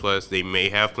Disney Plus, they may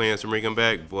have plans to bring them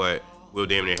back, but we'll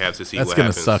damn near have to see what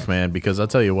happens. That's gonna suck, man. Because I'll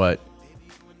tell you what,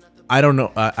 I don't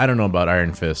know about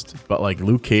Iron Fist, but like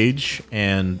Luke Cage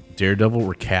and Daredevil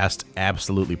were cast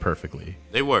absolutely perfectly.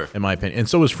 They were, in my opinion, and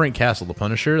so was Frank Castle, the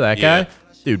Punisher. That guy,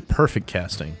 dude, perfect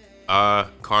casting.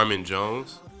 Carmen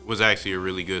Jones was actually a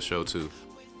really good show too.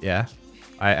 Yeah,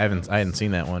 I hadn't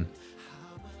seen that one.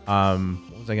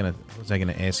 What was I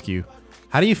gonna ask you?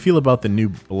 How do you feel about the new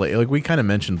Blade? Like we kind of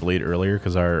mentioned Blade earlier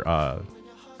because our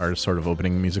sort of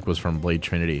opening music was from Blade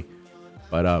Trinity.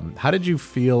 But how did you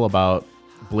feel about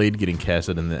Blade getting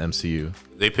casted in the MCU?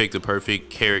 They picked the perfect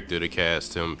character to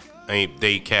cast him. I mean,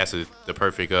 they casted the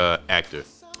perfect actor.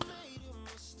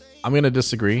 I'm gonna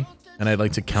disagree, and I'd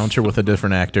like to counter with a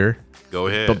different actor. Go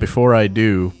ahead. But before I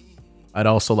do, I'd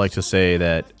also like to say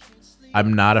that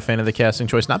I'm not a fan of the casting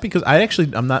choice. Not because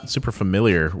I'm not super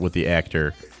familiar with the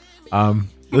actor.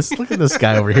 Let's look at this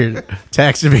guy over here.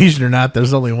 Tax evasion or not,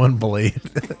 there's only one Blade.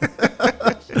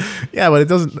 Yeah, but it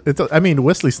doesn't. I mean,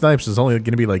 Wesley Snipes is only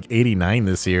going to be like 89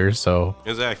 this year. So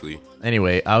exactly.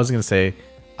 Anyway, I was going to say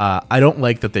I don't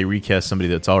like that they recast somebody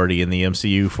that's already in the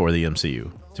MCU for the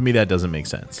MCU. To me, that doesn't make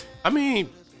sense. I mean,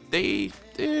 he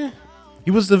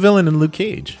was the villain in Luke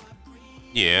Cage.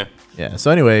 Yeah. Yeah.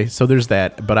 So anyway, there's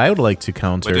that. But I would like to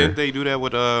counter. But didn't they do that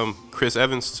with Chris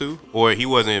Evans too? Or he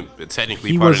wasn't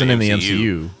technically. He part wasn't of the in the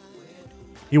MCU.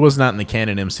 He was not in the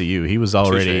canon MCU. He was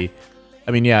already. Touché.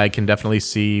 I mean, yeah, I can definitely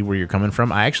see where you're coming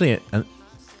from. I actually,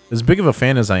 as big of a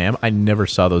fan as I am, I never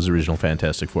saw those original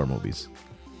Fantastic Four movies.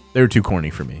 They were too corny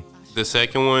for me. The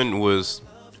second one was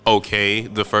okay.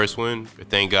 The first one,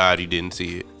 thank God he didn't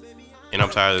see it. And I'm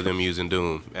tired of them using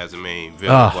Doom as a main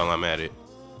villain while I'm at it.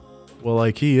 Well,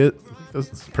 like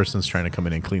this person's trying to come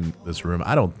in and clean this room.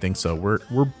 I don't think so. We're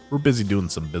busy doing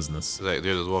some business. It's like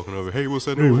they're just walking over. Hey, what's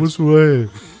that noise? What's what?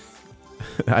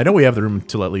 I know we have the room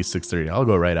till at least 6:30. I'll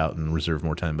go right out and reserve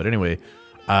more time. But anyway,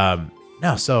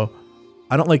 no. So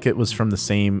I don't like it was from the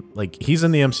same. Like he's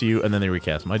in the MCU and then they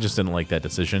recast him. I just didn't like that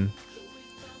decision.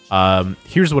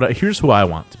 Here's who I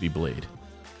want to be Blade.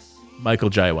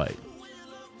 Michael Jai White.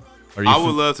 I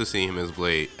would love to see him as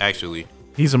Blade. Actually,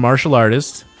 he's a martial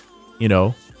artist. You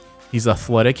know, he's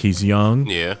athletic. He's young.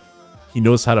 Yeah. He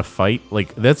knows how to fight.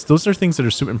 Like those are things that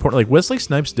are super important. Like Wesley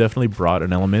Snipes definitely brought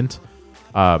an element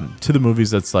to the movies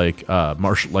that's like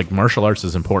martial arts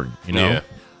is important, you know? Yeah.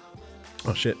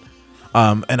 Oh shit.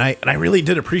 And I really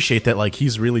did appreciate that. Like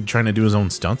he's really trying to do his own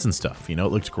stunts and stuff. You know,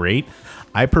 it looked great.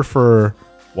 I prefer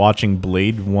watching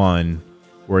Blade 1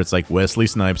 where it's like Wesley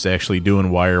Snipes actually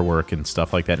doing wire work and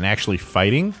stuff like that and actually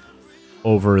fighting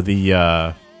over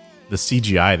the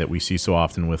CGI that we see so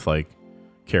often with like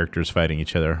characters fighting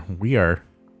each other. We are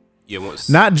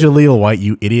not Jaleel White,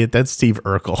 you idiot. That's Steve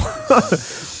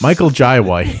Urkel. Michael Jai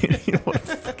White. What a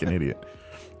fucking idiot.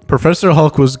 Professor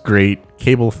Hulk was great.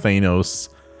 Cable Thanos.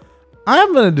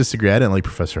 I'm gonna disagree. I didn't like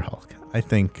Professor Hulk. I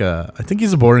think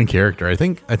he's a boring character. I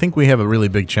think we have a really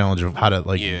big challenge of how to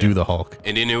do the Hulk.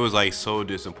 And then it was like so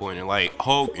disappointing. Like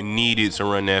Hulk needed to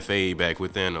run that fade back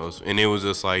with Thanos, and it was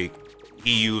just like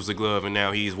he used the glove and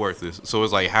now he's worthless. So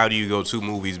it's like, how do you go 2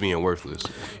 movies being worthless?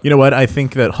 You know what? I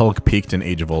think that Hulk peaked in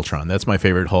Age of Ultron. That's my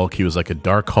favorite Hulk. He was like a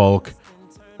dark Hulk,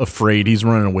 afraid. He's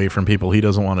running away from people. He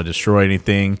doesn't want to destroy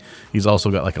anything. He's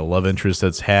also got like a love interest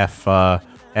that's half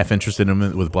interested in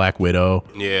him with Black Widow.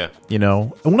 Yeah. You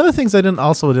know, and one of the things I didn't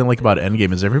like about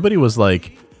Endgame is everybody was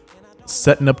like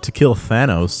setting up to kill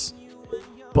Thanos,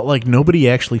 but like nobody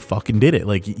actually fucking did it.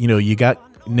 Like, you know, you got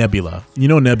Nebula. You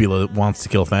know, Nebula wants to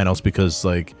kill Thanos because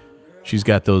like she's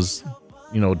got those,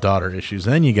 you know, daughter issues.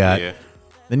 And then you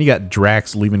got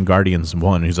Drax leaving Guardians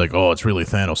 1. He's like, oh, it's really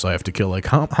Thanos I have to kill. Like,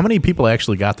 how many people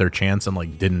actually got their chance and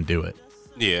like didn't do it?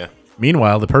 Yeah.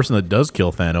 Meanwhile, the person that does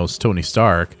kill Thanos, Tony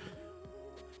Stark,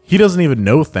 he doesn't even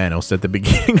know Thanos at the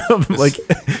beginning of like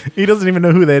he doesn't even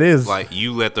know who that is. Like,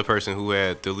 you let the person who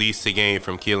had the least to gain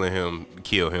from killing him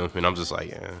kill him, and I'm just like,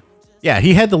 yeah. Yeah,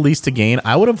 he had the least to gain.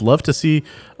 I would have loved to see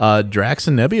Drax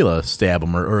and Nebula stab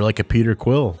him, or like a Peter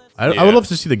Quill. I would love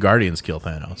to see the Guardians kill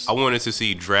Thanos. I wanted to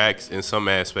see Drax in some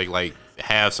aspect like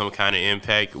have some kind of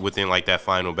impact within like that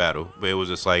final battle, but it was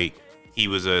just like he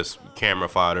was a camera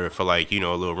fodder for like, you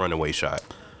know, a little runaway shot.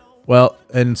 Well,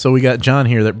 and so we got John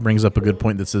here that brings up a good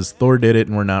point that says Thor did it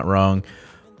and we're not wrong.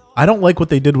 I don't like what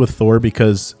they did with Thor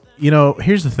because, you know,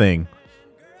 here's the thing.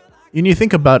 When you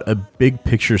think about a big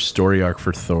picture story arc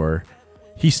for Thor,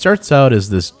 he starts out as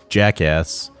this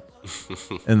jackass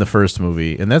in the first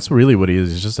movie, and that's really what he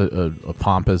is. He's just a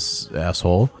pompous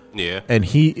asshole. Yeah. And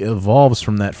he evolves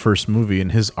from that first movie,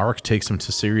 and his arc takes him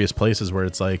to serious places where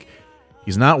it's like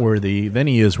he's not worthy, then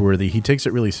he is worthy. He takes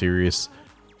it really serious.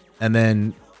 And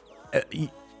then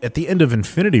at the end of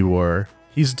Infinity War,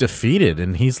 he's defeated,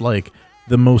 and he's like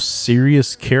the most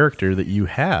serious character that you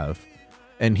have.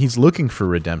 And he's looking for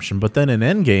redemption. But then in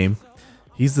Endgame,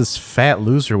 he's this fat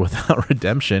loser without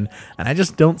redemption. And I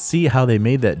just don't see how they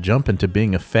made that jump into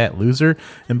being a fat loser.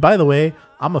 And by the way,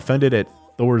 I'm offended at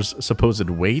Thor's supposed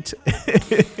weight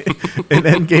in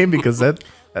Endgame because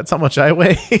that's how much I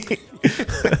weigh.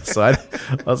 So I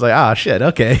was like, shit,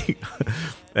 okay.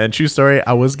 And true story,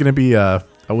 I was gonna be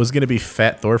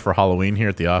Fat Thor for Halloween here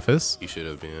at the office. You should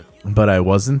have been, but I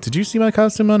wasn't. Did you see my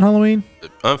costume on Halloween?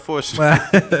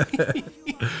 Unfortunately.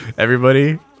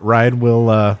 Everybody, Ryan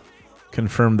will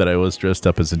confirm that I was dressed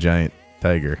up as a giant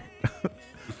tiger.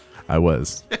 I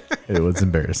was. It was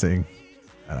embarrassing,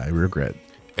 and I regret.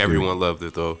 Everyone loved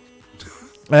it though.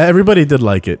 Everybody did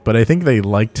like it, but I think they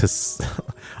liked to.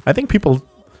 I think people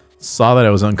saw that I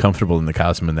was uncomfortable in the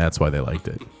costume, and that's why they liked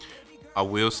it. I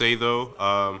will say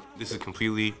though, this is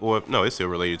completely, or no, it's still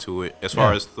related to it. As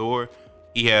far as Thor,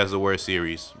 he has the worst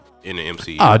series in the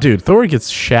MCU. Ah, dude, Thor gets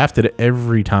shafted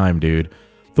every time, dude.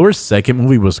 Thor's second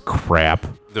movie was crap.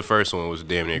 The first one was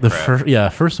damn near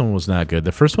crap. First one was not good.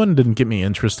 The first one didn't get me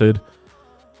interested.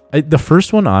 The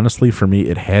first one, honestly, for me,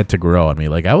 it had to grow on me.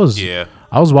 Like I was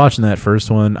watching that first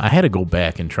one. I had to go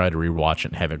back and try to rewatch it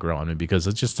and have it grow on me because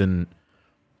it just didn't.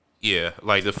 Yeah,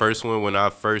 like the first one, when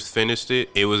I first finished it,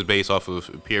 it was based off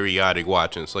of periodic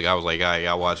watching. So like I was like,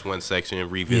 I watch one section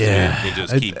and revisit it and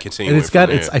just keep continuing.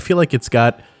 And I feel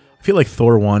like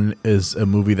Thor 1 is a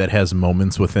movie that has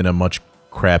moments within a much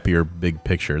crappier big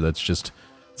picture. That's just,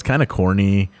 it's kind of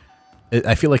corny.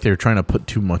 I feel like they're trying to put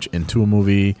too much into a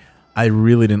movie. I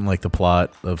really didn't like the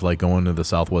plot of like going to the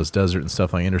Southwest Desert and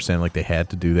stuff. I understand like they had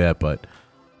to do that, but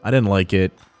I didn't like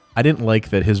it. I didn't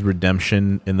like that his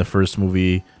redemption in the first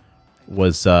movie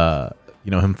was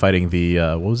him fighting the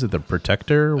what was it, the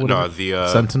Protector? The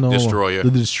Sentinel, Destroyer.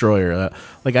 The Destroyer.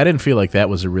 Like I didn't feel like that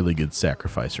was a really good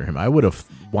sacrifice for him. I would have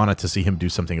wanted to see him do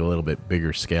something a little bit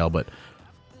bigger scale, but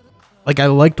like I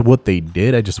liked what they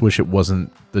did. I just wish it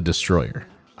wasn't the Destroyer.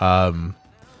 And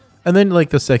then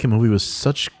like the second movie was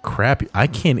such crap. I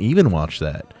can't even watch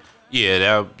that.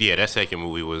 Yeah, that second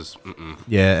movie was.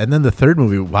 Yeah, and then the third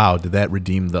movie, wow, did that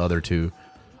redeem the other two?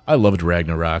 I loved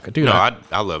Ragnarok, dude. No,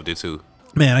 I loved it too.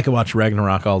 Man, I could watch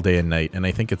Ragnarok all day and night, and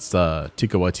I think it's Taika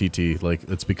Waititi. Like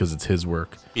it's because it's his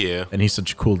work. Yeah, and he's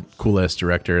such a cool ass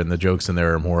director, and the jokes in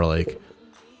there are more like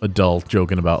adult,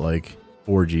 joking about like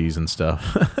orgies and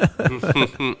stuff.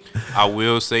 I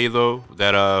will say though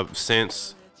that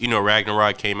since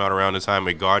Ragnarok came out around the time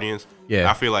of Guardians,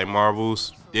 I feel like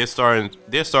Marvel's they're starting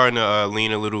to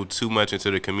lean a little too much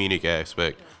into the comedic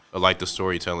aspect of like the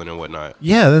storytelling and whatnot.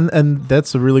 Yeah, and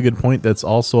that's a really good point. That's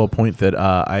also a point that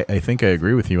I think I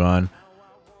agree with you on.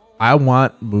 I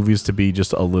want movies to be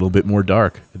just a little bit more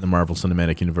dark in the Marvel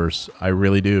Cinematic Universe. I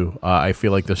really do. I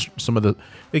feel like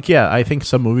I think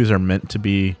some movies are meant to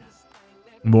be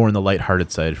more on the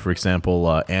lighthearted side. For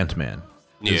example, Ant-Man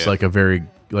is like a very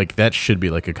like that should be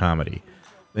like a comedy.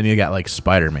 Then you got like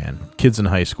Spider-Man, kids in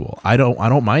high school. I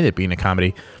don't mind it being a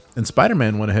comedy. And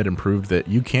Spider-Man went ahead and proved that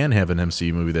you can have an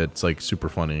MCU movie that's like super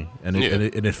funny, and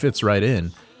it fits right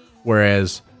in.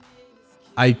 Whereas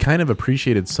I kind of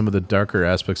appreciated some of the darker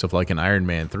aspects of like an Iron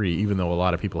Man 3, even though a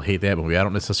lot of people hate that movie. I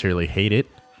don't necessarily hate it.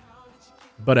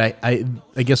 But I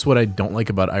guess what I don't like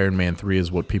about Iron Man 3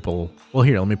 is what people... Well,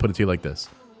 here, let me put it to you like this.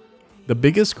 The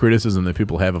biggest criticism that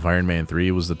people have of Iron Man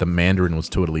 3 was that the Mandarin was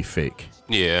totally fake.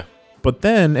 Yeah. But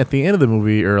then, at the end of the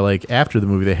movie, or like after the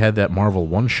movie, they had that Marvel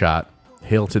one-shot,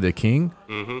 Hail to the King,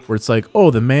 where it's like, oh,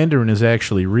 the Mandarin is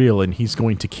actually real and he's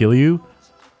going to kill you.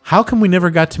 How come we never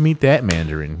got to meet that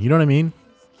Mandarin? You know what I mean?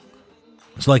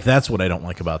 It's like, that's what I don't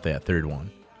like about that third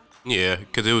one. Yeah,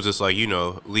 because it was just like,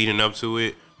 leading up to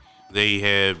it, they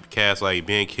had cast like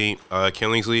Ben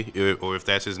Kingsley, or if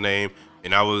that's his name,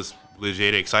 and I was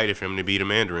legit excited for him to be the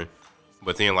Mandarin.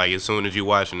 But then, like, as soon as you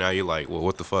watch it, now you're like, well,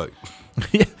 what the fuck?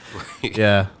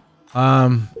 Yeah.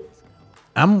 I'm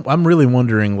really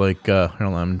wondering, like, hold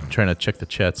on, I'm trying to check the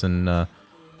chats, and God,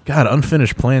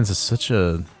 Unfinished Plans is such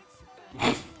a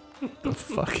the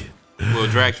fuck. Well,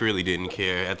 Drax really didn't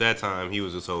care at that time. He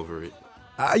was just over it.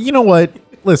 You know what?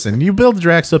 Listen, you build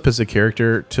Drax up as a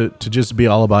character to just be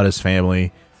all about his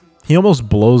family. He almost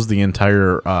blows the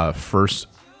entire first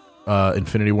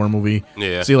Infinity War movie.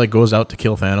 Yeah. So he like goes out to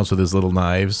kill Thanos with his little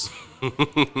knives.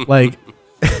 Like,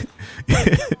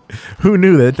 who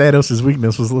knew that Thanos'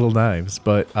 weakness was little knives?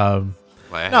 But no,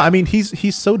 I mean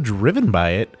he's so driven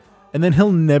by it, and then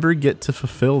he'll never get to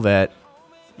fulfill that.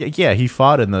 Yeah, he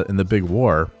fought in the big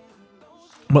war,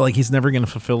 but like he's never gonna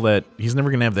fulfill that. He's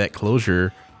never gonna have that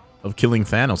closure of killing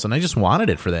Thanos, and I just wanted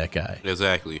it for that guy.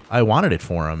 Exactly. I wanted it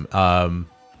for him.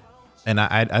 And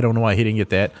I don't know why he didn't get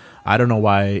that. I don't know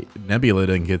why Nebula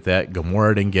didn't get that.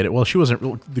 Gamora didn't get it. Well, she wasn't...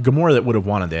 The Gamora that would have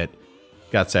wanted that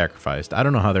got sacrificed. I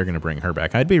don't know how they're going to bring her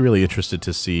back. I'd be really interested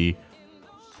to see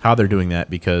how they're doing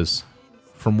that, because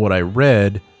from what I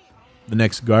read, the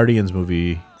next Guardians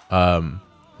movie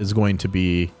is going to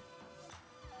be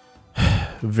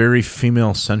very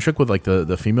female-centric with like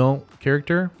the female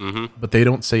character. Mm-hmm. But they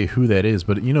don't say who that is.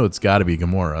 But it's got to be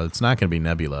Gamora. It's not going to be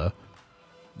Nebula.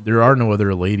 There are no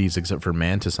other ladies except for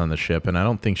Mantis on the ship, and I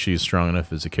don't think she's strong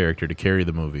enough as a character to carry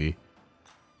the movie.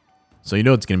 So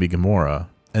it's going to be Gamora.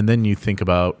 And then you think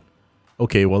about,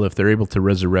 okay, well, if they're able to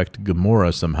resurrect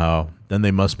Gamora somehow, then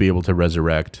they must be able to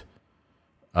resurrect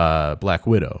Black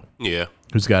Widow. Yeah.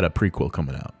 Who's got a prequel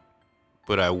coming out.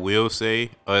 But I will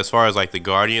say, as far as like the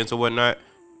Guardians or whatnot,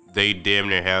 they damn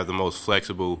near have the most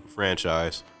flexible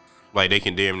franchise. Like, they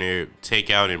can damn near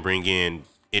take out and bring in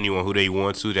anyone who they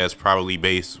want to that's probably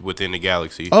based within the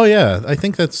galaxy. Oh yeah, I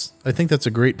think that's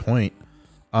a great point.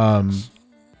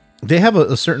 They have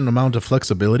a certain amount of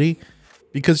flexibility,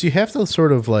 because you have to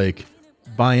sort of like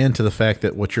buy into the fact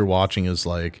that what you're watching is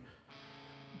like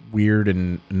weird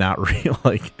and not real.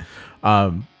 Like,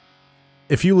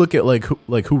 if you look at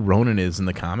who Ronan is in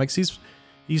the comics,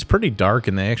 he's pretty dark,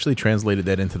 and they actually translated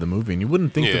that into the movie. And you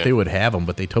wouldn't think that they would have him,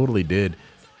 but they totally did.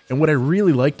 And what I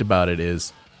really liked about it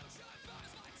is,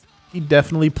 he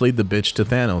definitely played the bitch to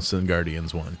Thanos in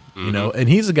Guardians 1, and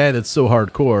he's a guy that's so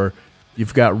hardcore.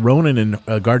 You've got Ronan in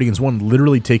Guardians 1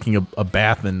 literally taking a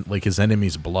bath in like his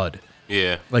enemy's blood.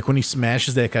 Yeah. Like when he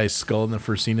smashes that guy's skull in the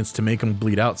first scene, it's to make him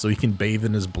bleed out so he can bathe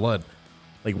in his blood.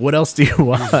 Like, what else do you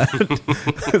want?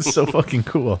 It's so fucking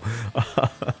cool.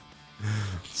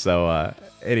 So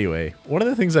anyway, one of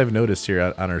the things I've noticed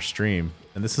here on our stream,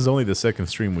 and this is only the second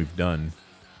stream we've done,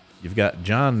 you've got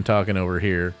John talking over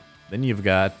here. Then you've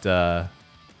got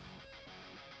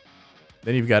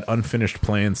Unfinished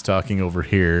Plans talking over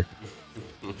here.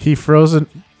 He frozen.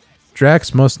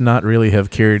 Drax must not really have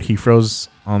cared. He froze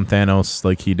on Thanos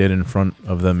like he did in front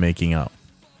of them making out.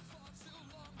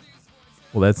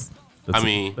 Well, that's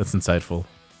insightful.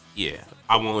 Yeah,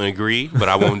 I won't agree, but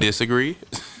I won't disagree.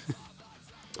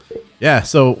 Yeah.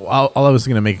 So all I was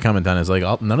gonna make a comment on is like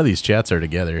none of these chats are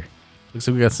together. Looks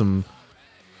like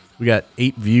we got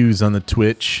 8 views on the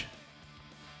Twitch.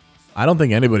 I don't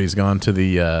think anybody's gone to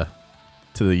the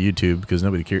YouTube, because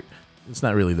nobody cares. It's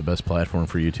not really the best platform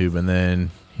for YouTube. And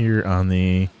then here on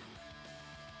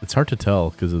it's hard to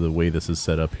tell because of the way this is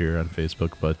set up here on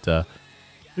Facebook. But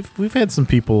we've had some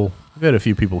people. We've had a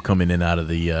few people come in and out of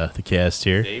the cast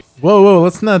here. Dave? Whoa!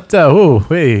 Let's not. Whoa!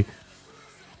 Hey,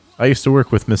 I used to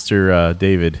work with Mr.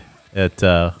 David at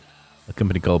a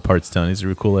company called Partstown. He's a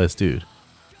real cool ass dude.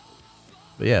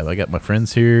 But yeah, I got my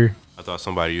friends here. I thought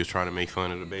somebody was trying to make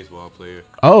fun of the baseball player.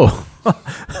 Oh,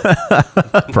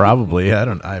 probably.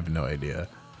 I have no idea.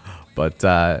 But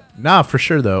nah, for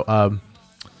sure though.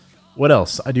 What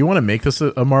else? Do you want to make this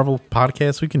a Marvel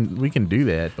podcast? We can do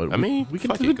that. But we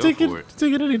can take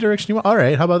it any direction you want. All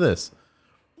right. How about this?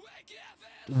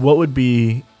 What would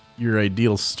be your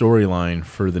ideal storyline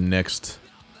for the next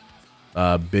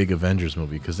big Avengers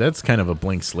movie? Because that's kind of a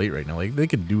blank slate right now. Like they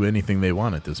could do anything they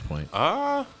want at this point.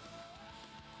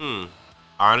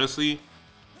 Honestly,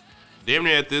 damn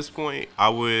near at this point, I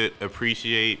would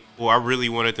appreciate, or I really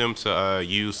wanted them to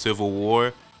use Civil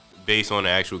War based on the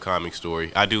actual comic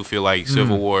story. I do feel like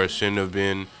Civil War shouldn't have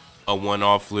been a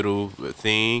one-off little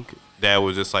thing that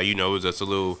was just like, it was just a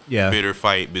little bitter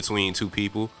fight between two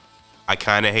people. I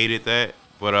kind of hated that,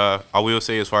 but I will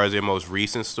say as far as their most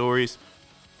recent stories,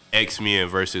 X-Men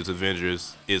versus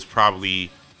Avengers is probably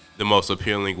the most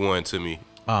appealing one to me.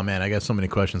 Oh man, I got so many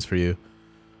questions for you.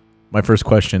 My first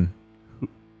question.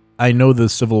 I know the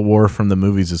Civil War from the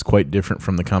movies is quite different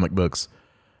from the comic books.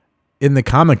 In the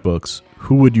comic books,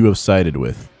 who would you have sided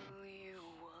with?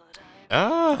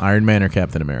 Iron Man or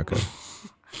Captain America?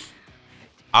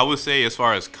 I would say as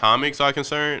far as comics are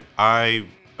concerned, I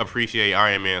appreciate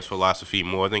Iron Man's philosophy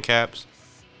more than Cap's.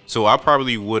 So I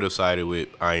probably would have sided with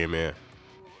Iron Man.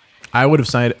 I would have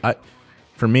sided...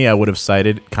 For me, I would have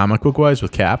sided comic book-wise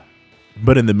with Cap.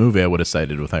 But in the movie, I would have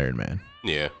sided with Iron Man.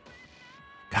 Yeah.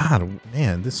 God,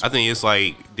 man, this... I think it's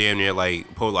like damn near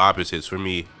like polar opposites for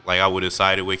me. Like I would have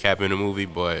sided with Cap in the movie,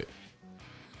 but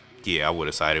yeah, I would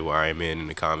have sided with Iron Man in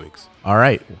the comics. All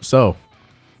right, so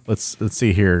let's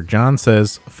see here. John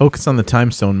says, focus on the time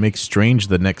stone makes Strange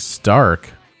the next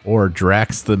Stark or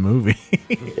Drax the movie.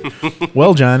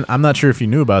 Well, John, I'm not sure if you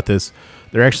knew about this.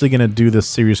 They're actually going to do this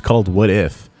series called What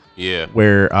If? Yeah.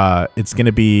 Where it's going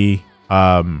to be...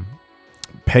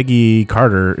 Peggy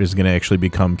Carter is going to actually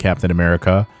become Captain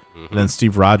America, and then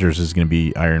Steve Rogers is going to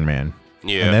be Iron Man.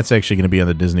 Yeah. And that's actually going to be on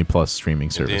the Disney Plus streaming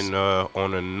service. And then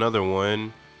on another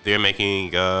one, they're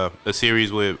making a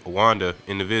series with Wanda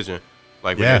in the Vision.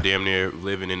 Like when they're damn near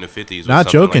living in the 50s. Not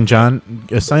joking, like John.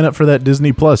 Sign up for that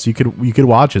Disney Plus. You could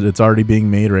watch it. It's already being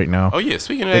made right now. Oh yeah.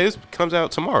 Speaking of that, it comes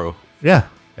out tomorrow. Yeah.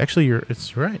 Actually,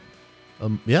 it's right.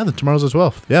 Tomorrow's as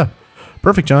well. Yeah.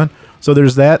 Perfect, John. So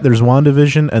there's that. There's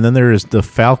WandaVision, and then there is the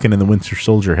Falcon and the Winter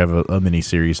Soldier have a mini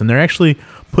series, and they're actually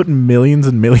putting millions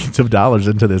and millions of dollars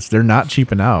into this. They're not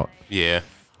cheaping out. Yeah.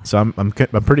 So I'm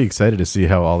pretty excited to see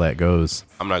how all that goes.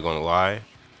 I'm not gonna lie,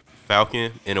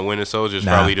 Falcon and the Winter Soldier is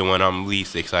probably the one I'm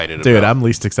least excited about. Dude, I'm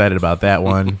least excited about that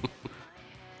one.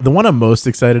 The one I'm most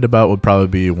excited about would probably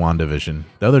be WandaVision.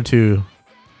 The other two,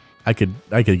 I could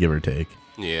give or take.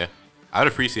 Yeah, I'd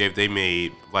appreciate if they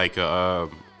made like a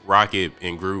Rocket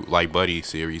and Groot like buddy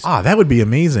series. That would be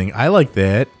amazing. I like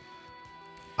that.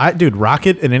 Dude,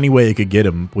 Rocket in any way it could get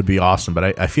him would be awesome,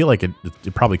 but I feel like it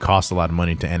probably costs a lot of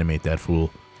money to animate that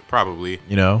fool. Probably.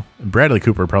 And Bradley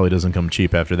Cooper probably doesn't come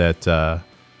cheap after that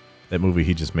movie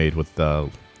he just made with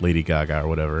Lady Gaga or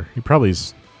whatever. He's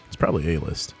probably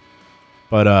A-list.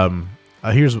 But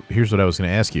here's what I was going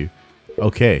to ask you.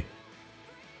 Okay.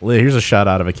 Here's a shot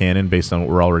out of a cannon based on what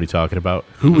we're already talking about.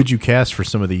 Who would you cast for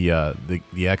some of the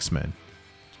X-Men?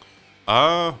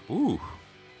 Ooh.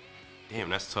 Damn,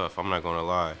 that's tough. I'm not gonna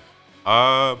lie.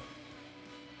 I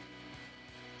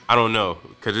don't know,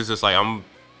 cause it's just like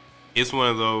it's one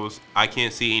of those I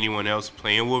can't see anyone else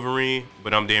playing Wolverine,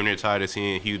 but I'm damn near tired of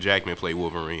seeing Hugh Jackman play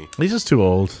Wolverine. He's just too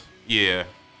old. Yeah,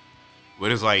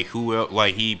 but it's like who else?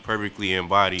 Like he perfectly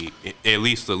embodied at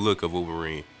least the look of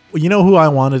Wolverine. Well, you know who I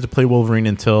wanted to play Wolverine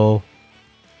until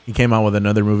he came out with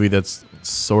another movie that's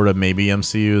sort of maybe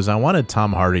MCU's. I wanted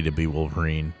Tom Hardy to be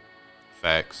Wolverine.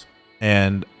 Facts.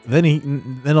 And then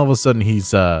all of a sudden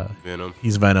he's Venom.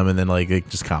 He's Venom, and then like it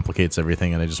just complicates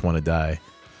everything, and I just want to die.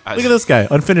 Look at this guy.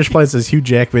 Unfinished Plot says Hugh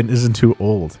Jackman isn't too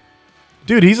old.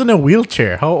 Dude, he's in a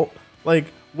wheelchair.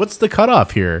 What's the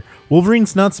cutoff here?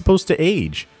 Wolverine's not supposed to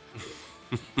age.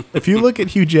 If you look at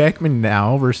Hugh Jackman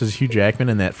now versus Hugh Jackman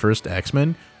in that first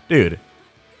X-Men, dude,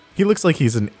 he looks like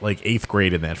he's in like 8th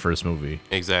grade in that first movie.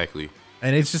 Exactly.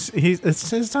 And it's just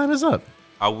his time is up.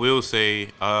 I will say,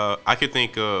 I could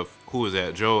think of who is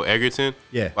that? Joel Egerton.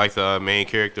 Yeah. Like the main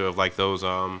character of like those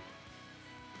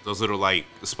little like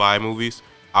spy movies.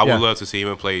 I would love to see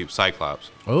him play Cyclops.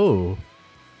 Oh.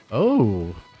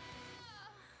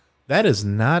 That is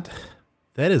not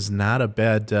a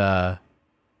bad.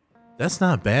 That's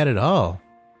not bad at all.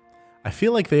 I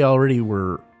feel like they already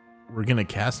were gonna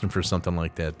cast him for something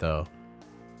like that though.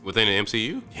 Within the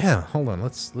MCU? Yeah, hold on.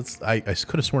 Let's. I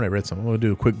could have sworn I read something. I'm gonna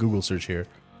do a quick Google search here.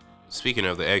 Speaking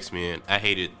of the X-Men, I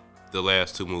hated the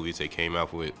last 2 movies they came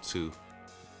out with too,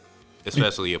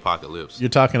 especially Apocalypse. You're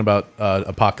talking about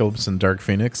Apocalypse and Dark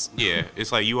Phoenix. Yeah,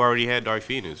 it's like you already had Dark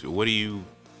Phoenix. What are you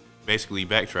basically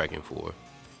backtracking for?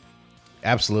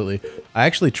 Absolutely. I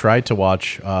actually tried to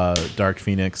watch Dark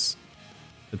Phoenix.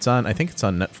 I think it's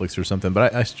on Netflix or something.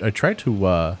 But I tried to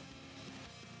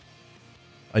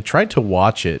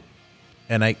watch it,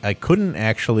 and I couldn't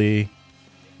actually.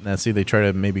 Now, see, they try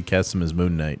to maybe cast him as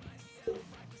Moon Knight.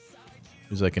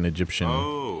 He's like an Egyptian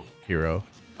hero.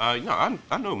 No,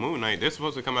 I know Moon Knight. They're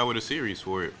supposed to come out with a series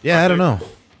for it. Yeah, I don't know.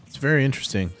 It's very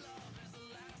interesting.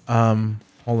 Hold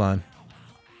on.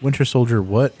 Winter Soldier,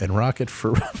 what? And Rocket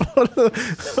for...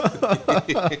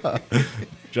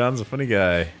 John's a funny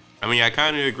guy. I mean, I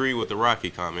kind of agree with the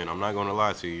Rocket comment. I'm not going to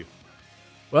lie to you.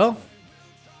 Well,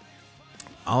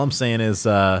 all I'm saying is,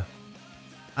 I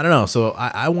don't know. So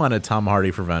I wanted Tom Hardy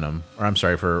for Venom. Or I'm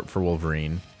sorry, for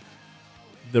Wolverine.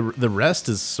 The rest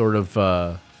is sort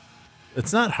of...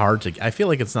 it's not hard to... I feel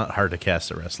like it's not hard to cast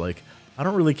the rest. Like, I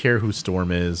don't really care who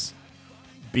Storm is.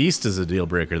 Beast is a deal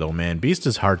breaker, though, man. Beast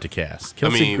is hard to cast.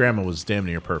 Kelsey Grammer was damn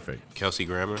near perfect. Kelsey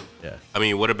Grammer? Yeah. I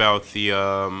mean, what about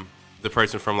the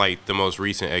person from, like, the most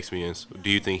recent X-Men? Do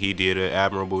you think he did an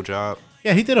admirable job?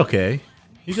 Yeah, he did okay.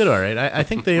 He did all right. I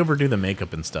think they overdo the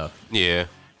makeup and stuff. Yeah.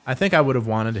 I think I would have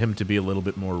wanted him to be a little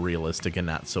bit more realistic and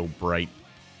not so bright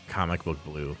comic book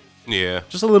blue. Yeah.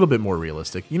 Just a little bit more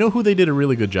realistic. You know who they did a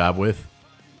really good job with?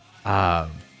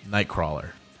 Nightcrawler.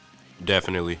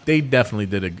 Definitely. They definitely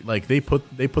did they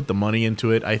put the money into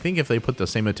it. I think if they put the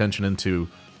same attention into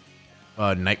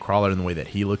Nightcrawler in the way that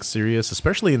he looks serious,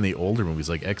 especially in the older movies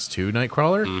like X2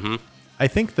 Nightcrawler, I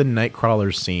think the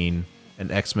Nightcrawler scene in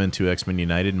X-Men 2 X-Men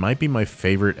United might be my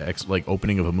favorite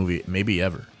opening of a movie maybe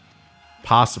ever.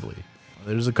 Possibly.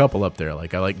 There's a couple up there.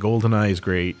 Like I like GoldenEye is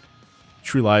great.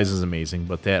 True Lies is amazing,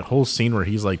 but that whole scene where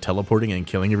he's like teleporting and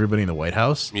killing everybody in the White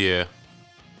House, yeah,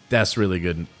 that's really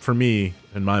good for me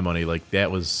and my money. Like that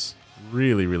was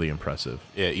really, really impressive.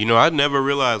 Yeah, you know, I never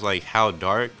realized like how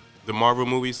dark the Marvel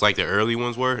movies, like the early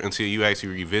ones, were until you actually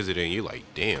revisit it and you're like,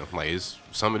 damn, like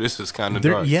some of this is kind of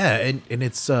dark. Yeah, and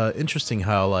it's interesting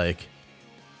how like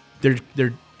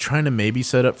they're trying to maybe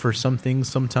set up for some things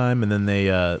sometime and then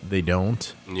they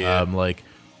don't. Yeah. Like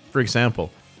for example,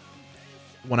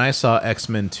 when I saw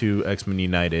X-Men 2 X-Men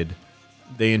United,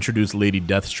 they introduced Lady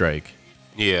Deathstrike.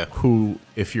 Yeah. Who,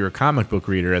 if you're a comic book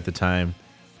reader at the time,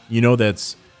 you know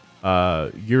that's is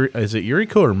it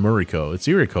Yuriko or Muriko? It's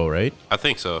Yuriko, right? I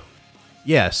think so.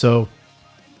 Yeah, so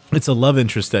it's a love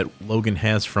interest that Logan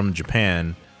has from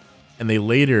Japan, and they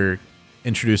later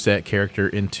introduced that character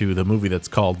into the movie that's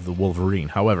called The Wolverine.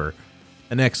 However,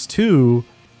 in X2,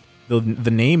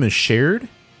 the name is shared,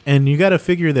 and you got to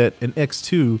figure that in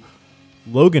X2,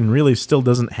 Logan really still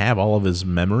doesn't have all of his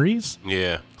memories.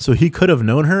 Yeah. So he could have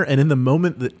known her, and in the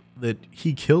moment that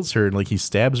he kills her and like he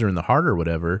stabs her in the heart or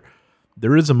whatever,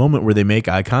 there is a moment where they make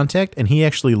eye contact, and he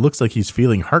actually looks like he's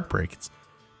feeling heartbreak.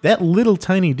 That little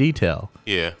tiny detail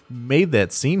made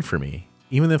that scene for me,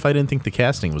 even if I didn't think the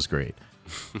casting was great.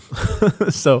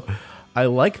 So I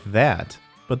like that,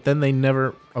 but then they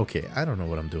never... Okay, I don't know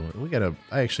what I'm doing.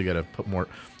 I actually got to put more...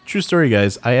 True story,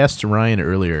 guys. I asked Ryan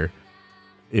earlier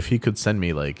if he could send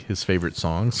me like his favorite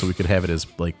songs so we could have it as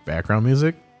like background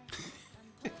music.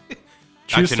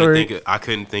 True story. I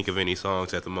couldn't think of any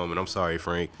songs at the moment. I'm sorry,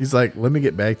 Frank. He's like, let me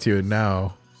get back to you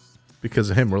now. Because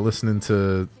of him, we're listening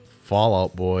to Fall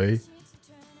Out Boy.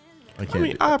 I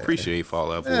mean, I appreciate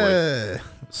Fall Out Boy.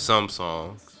 Some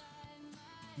songs.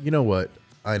 You know what?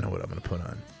 I know what I'm going to put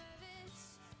on.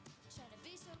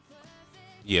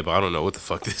 Yeah, but I don't know what the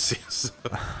fuck this is. I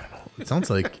don't know. It sounds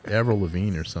like Avril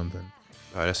Lavigne or something.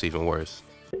 Oh, that's even worse.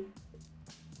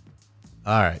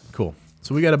 All right, cool.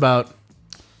 So we got about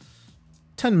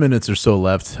 10 minutes or so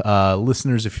left.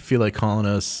 Listeners, if you feel like calling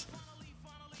us,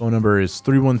 phone number is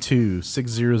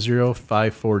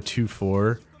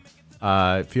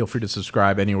 312-600-5424. Feel free to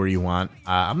subscribe anywhere you want.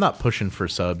 I'm not pushing for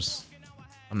subs.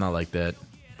 I'm not like that.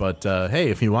 But hey,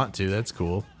 if you want to, that's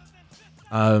cool.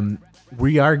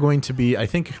 We are going to be, I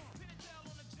think,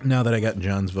 now that I got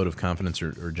John's vote of confidence,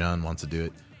 or John wants to do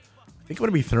it, I think I'm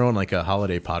going to be throwing like a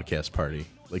holiday podcast party.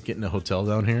 Like getting a hotel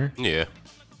down here. Yeah.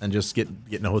 And just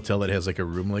getting a hotel that has like a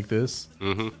room like this.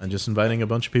 Mm-hmm. And just inviting a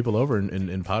bunch of people over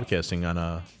and podcasting on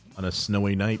a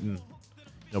snowy night, and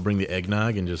bring the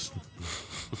eggnog and just...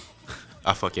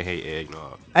 I fucking hate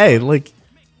eggnog. Hey, like,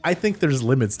 I think there's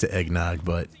limits to eggnog,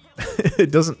 but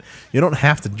you don't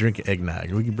have to drink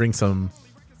eggnog. We can bring some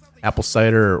apple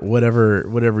cider or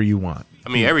whatever you want. I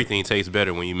mean, everything tastes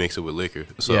better when you mix it with liquor.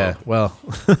 So. Yeah, well,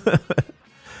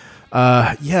 so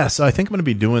I think I'm going to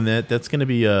be doing that. That's going to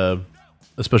be a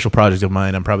special project of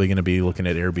mine. I'm probably going to be looking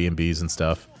at Airbnbs and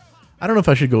stuff. I don't know if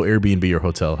I should go Airbnb or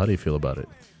hotel. How do you feel about it?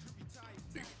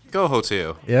 Go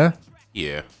hotel. Yeah?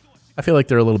 Yeah. I feel like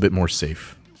they're a little bit more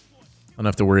safe. I don't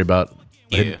have to worry about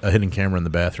a hidden camera in the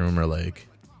bathroom or like...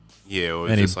 Yeah, or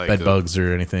any just like bed bugs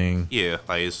or anything. Yeah,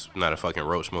 like it's not a fucking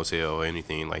roach motel or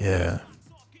anything like that.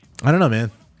 I don't know,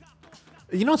 man.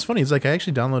 You know what's funny? It's like I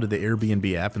actually downloaded the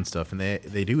Airbnb app and stuff, and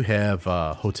they do have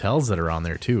hotels that are on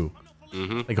there too.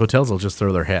 Mm-hmm. Like hotels will just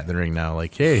throw their hat in the ring now.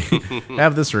 Like, hey,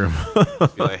 have this room.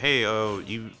 Be like, hey,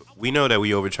 we know that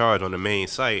we overcharge on the main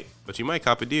site, but you might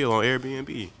cop a deal on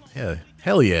Airbnb. Yeah,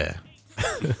 hell yeah.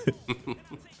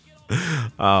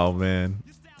 Oh man.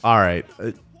 All right.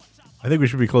 I think we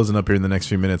should be closing up here in the next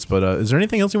few minutes, but is there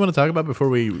anything else you want to talk about before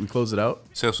we close it out?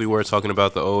 Since we were talking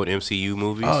about the old MCU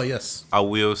movies, Oh, yes. I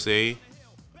will say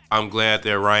I'm glad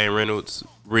that Ryan Reynolds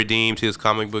redeemed his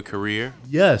comic book career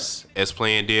Yes. as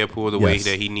playing Deadpool the way Yes.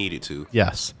 that he needed to.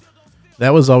 Yes.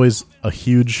 That was always a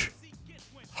huge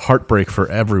heartbreak for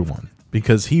everyone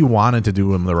because he wanted to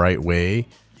do him the right way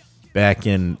back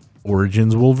in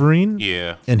Origins Wolverine.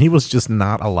 Yeah. And he was just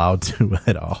not allowed to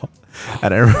at all.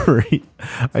 And I remember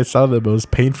I saw the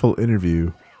most painful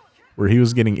interview where he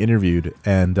was getting interviewed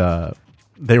and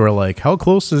they were like, how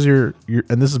close is your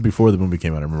and this is before the movie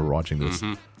came out. I remember watching this.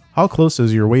 Mm-hmm. How close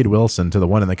is your Wade Wilson to the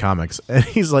one in the comics? And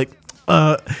he's like,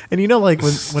 and you know, like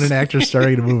when an actor's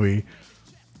starring a movie,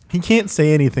 he can't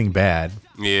say anything bad.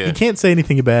 Yeah. He can't say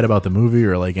anything bad about the movie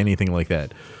or like anything like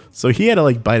that. So he had to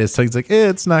like bite his tongue. He's like,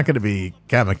 it's not going to be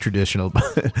comic traditional,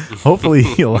 but hopefully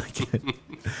he'll like it.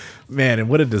 Man, and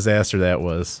what a disaster that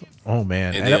was. Oh,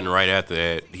 man. And then right after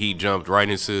that, he jumped right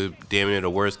into damn near the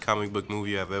worst comic book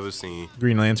movie I've ever seen.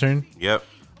 Green Lantern? Yep.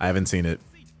 I haven't seen it.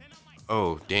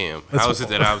 Oh, damn. How is it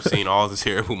that I've seen all the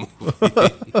terrible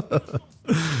movies?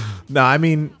 No, I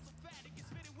mean,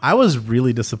 I was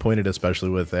really disappointed, especially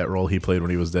with that role he played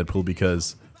when he was Deadpool,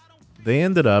 because they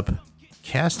ended up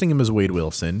casting him as Wade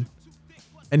Wilson,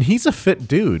 and he's a fit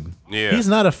dude. Yeah. He's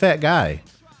not a fat guy,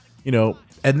 you know.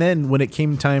 And then when it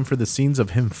came time for the scenes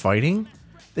of him fighting,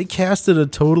 they casted a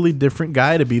totally different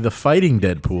guy to be the fighting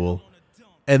Deadpool.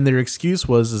 And their excuse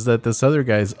was that this other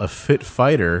guy's a fit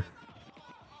fighter.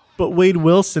 But Wade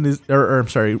Wilson is, or I'm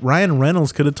sorry, Ryan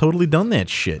Reynolds could have totally done that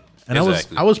shit. And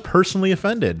Exactly. I was personally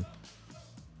offended.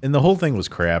 And the whole thing was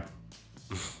crap.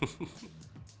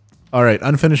 All right,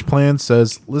 Unfinished Plans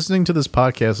says, listening to this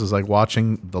podcast is like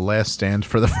watching The Last Stand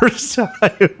for the first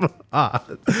time.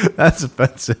 That's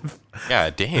offensive.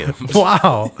 God damn.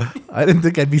 Wow. I didn't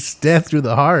think I'd be stabbed through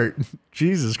the heart.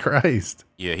 Jesus Christ.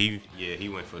 Yeah, he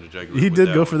went for the jugular. He with did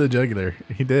that go one. for the jugular.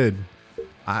 He did.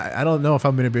 I don't know if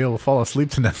I'm going to be able to fall asleep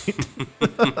tonight.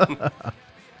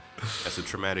 That's a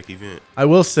traumatic event. I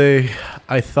will say,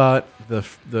 I thought the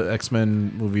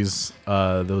X-Men movies,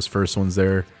 those first ones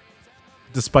there,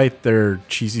 despite their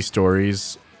cheesy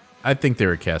stories, I think they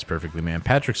were cast perfectly, man.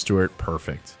 Patrick Stewart,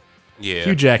 perfect. Yeah.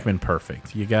 Hugh Jackman,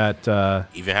 perfect. You got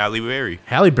Even Halle Berry.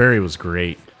 Halle Berry was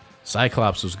great.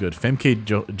 Cyclops was good.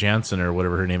 Femke Janssen or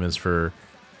whatever her name is for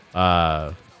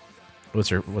what's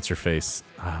her face?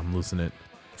 I'm losing it.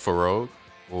 For Rogue?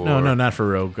 Or... No, not for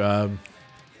Rogue.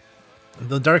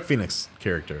 The Dark Phoenix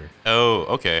character. Oh,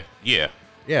 okay. Yeah.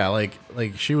 Yeah, like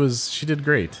she did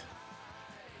great.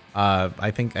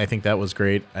 I think that was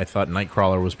great. I thought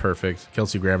Nightcrawler was perfect.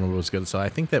 Kelsey Grammer was good. So I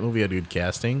think that movie had good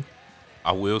casting.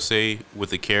 I will say with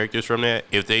the characters from that,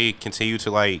 if they continue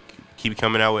to like keep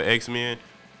coming out with X-Men,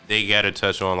 they gotta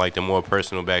touch on like the more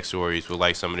personal backstories with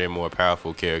like some of their more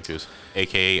powerful characters,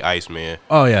 aka Iceman.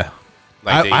 Oh yeah,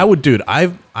 Like I would, dude.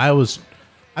 I've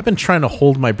been trying to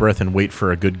hold my breath and wait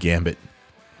for a good Gambit.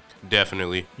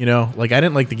 Definitely. You know, like I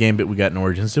didn't like the Gambit we got in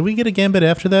Origins. Did we get a Gambit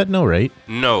after that? No, right?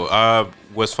 No.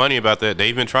 What's funny about that?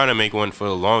 They've been trying to make one for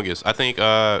the longest. I think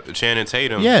Channing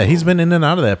Tatum. Yeah, he's been in and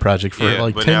out of that project for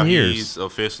like but 10 now years. he's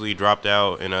officially dropped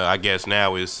out, and I guess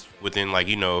now is within like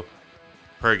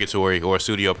purgatory or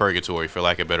studio purgatory, for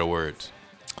lack of better words.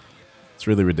 It's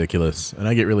really ridiculous, and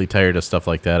I get really tired of stuff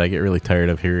like that. I get really tired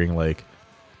of hearing like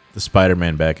the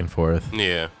Spider-Man back and forth.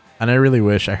 Yeah. And I really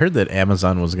wish, I heard that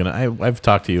Amazon was gonna. I've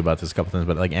talked to you about this a couple times,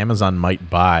 but like Amazon might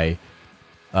buy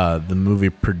the movie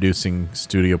producing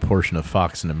studio portion of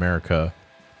Fox in America,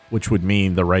 which would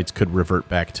mean the rights could revert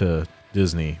back to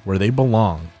Disney, where they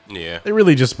belong. Yeah. They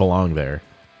really just belong there.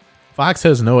 Fox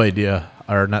has no idea,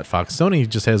 or not Fox, Sony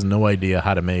just has no idea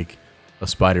how to make a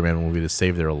Spider-Man movie to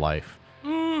save their life.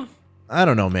 I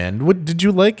don't know, man. Did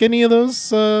you like any of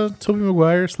those Tobey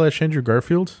Maguire / Andrew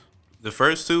Garfield? The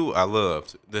first two I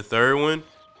loved. The third one,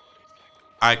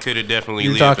 I could have definitely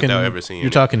lived without ever seeing You're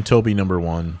it. talking Tobey number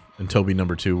 1 and Tobey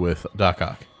number 2 with Doc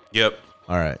Ock. Yep.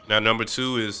 All right. Now number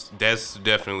 2 that's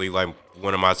definitely like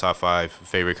one of my top 5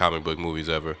 favorite comic book movies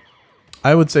ever.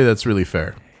 I would say that's really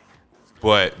fair.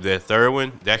 But the third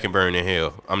one, that can burn in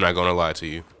hell. I'm not gonna lie to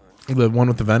you. The one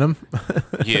with the Venom?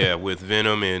 Yeah, with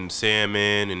Venom and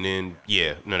Sandman, and then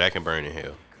that can burn in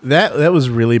hell. That was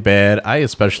really bad. I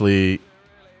especially,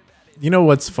 you know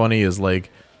what's funny is like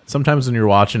sometimes when you're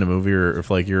watching a movie, or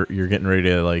if like you're getting ready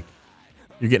to like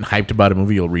you're getting hyped about a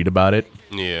movie, you'll read about it.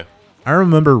 Yeah. I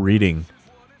remember reading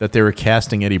that they were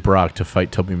casting Eddie Brock to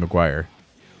fight Tobey Maguire,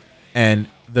 and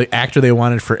the actor they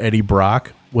wanted for Eddie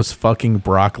Brock was fucking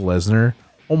Brock Lesnar.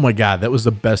 Oh my god, that was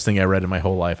the best thing I read in my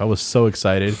whole life. I was so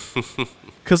excited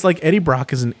because like Eddie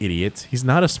Brock is an idiot. He's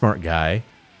not a smart guy.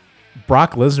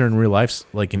 Brock Lesnar in real life's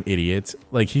like an idiot.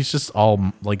 Like he's just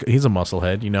all like he's a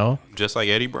musclehead, you know. Just like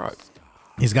Eddie Brock.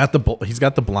 He's got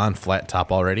the blonde flat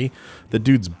top already. The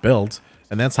dude's built,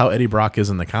 and that's how Eddie Brock is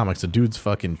in the comics. The dude's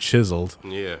fucking chiseled.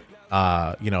 Yeah.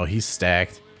 You know, he's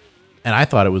stacked. And I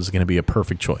thought it was going to be a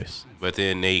perfect choice. But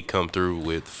then they come through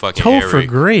with fucking Topher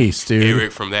Grace, dude.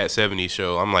 Eric from that 70s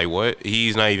show. I'm like, what?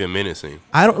 He's not even menacing.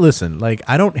 I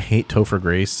don't hate Topher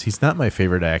Grace. He's not my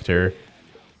favorite actor.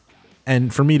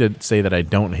 And for me to say that I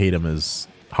don't hate him is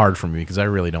hard for me because I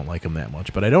really don't like him that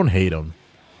much. But I don't hate him.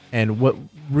 And what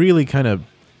really kind of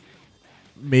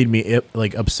made me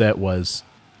like upset was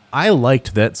I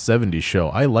liked that 70s show.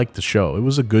 I liked the show. It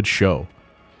was a good show.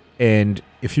 And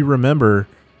if you remember,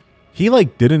 he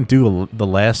like didn't do the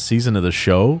last season of the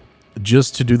show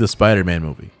just to do the Spider-Man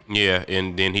movie. Yeah,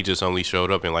 and then he just only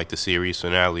showed up in like the series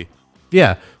finale.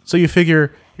 Yeah, so you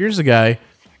figure here's a guy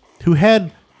who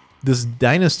had this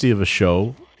dynasty of a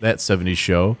show, that 70s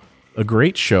show, a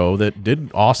great show that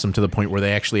did awesome to the point where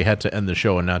they actually had to end the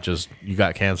show and not just you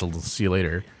got canceled and see you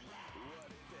later.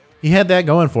 He had that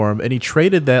going for him, and he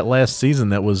traded that last season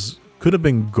that could have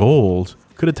been gold,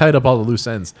 could have tied up all the loose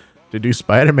ends to do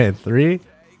Spider-Man 3.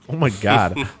 Oh my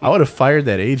god, I would have fired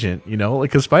that agent, you know, like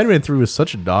because Spider-Man 3 was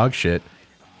such a dog shit,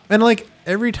 and like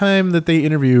every time that they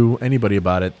interview anybody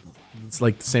about it, it's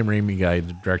like the Sam Raimi guy,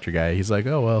 the director guy. He's like,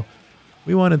 oh well,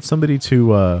 we wanted somebody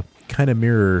to kind of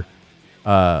mirror,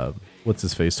 what's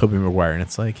his face, Tobey Maguire, and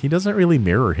it's like he doesn't really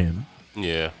mirror him.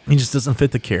 Yeah, he just doesn't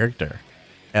fit the character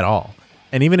at all.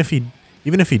 And even if he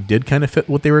did kind of fit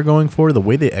what they were going for, the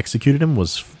way they executed him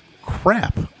was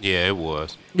crap. Yeah, it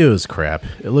was. It was crap.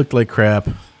 It looked like crap.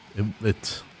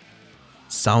 It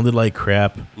sounded like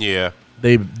crap. Yeah.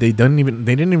 They didn't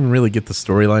even really get the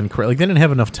storyline correct. Like they didn't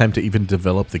have enough time to even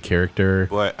develop the character.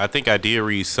 But I think I did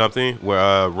read something where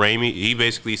Raimi, he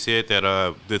basically said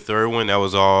that the third one, that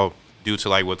was all due to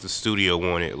like what the studio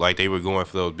wanted. Like they were going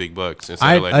for those big bucks.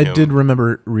 I did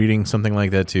remember reading something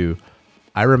like that too.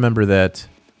 I remember that.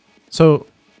 So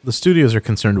the studios are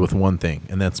concerned with one thing,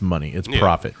 and that's money. It's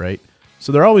profit, right?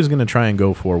 So they're always going to try and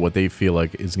go for what they feel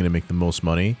like is going to make the most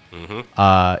money.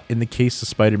 Mm-hmm. In the case of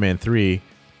Spider-Man 3,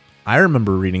 I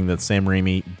remember reading that Sam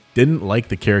Raimi didn't like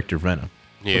the character Venom.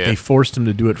 Yeah. But they forced him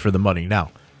to do it for the money.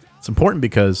 Now, it's important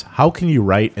because how can you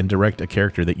write and direct a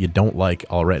character that you don't like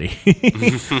already?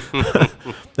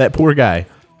 That poor guy.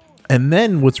 And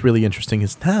then what's really interesting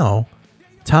is now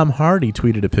Tom Hardy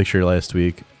tweeted a picture last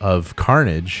week of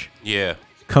Carnage. Yeah.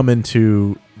 Coming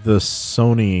to the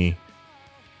Sony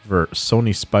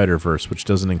Spider-Verse, which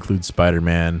doesn't include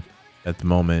Spider-Man at the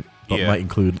moment, but might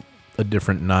include a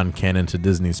different non-canon to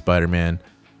Disney Spider-Man.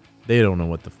 They don't know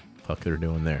what the fuck they're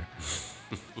doing there.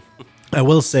 I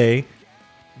will say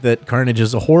that Carnage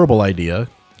is a horrible idea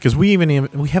because we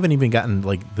haven't even gotten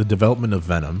like the development of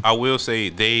Venom. I will say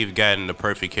they've gotten the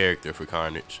perfect character for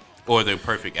Carnage. Or the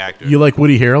perfect actor. You like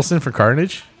Woody Harrelson for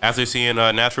Carnage? After seeing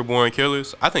Natural Born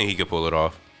Killers, I think he could pull it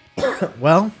off.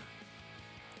 Well,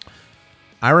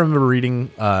 I remember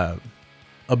reading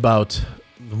about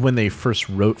when they first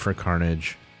wrote for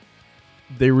Carnage,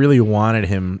 they really wanted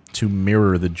him to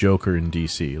mirror the Joker in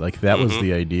DC. Like, that was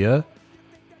the idea.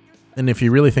 And if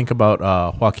you really think about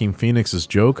Joaquin Phoenix's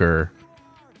Joker,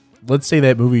 let's say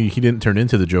that movie, he didn't turn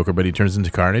into the Joker, but he turns into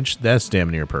Carnage, that's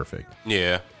damn near perfect.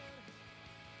 Yeah.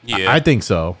 Yeah, I think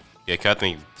so. Yeah, 'cause I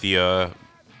think the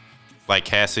like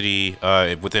Cassidy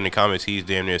within the comics, he's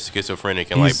damn near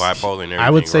schizophrenic and like bipolar and everything. I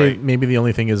would say right? maybe the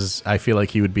only thing is I feel like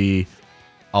he would be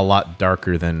a lot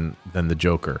darker than the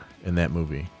Joker in that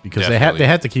movie because they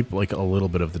had to keep like a little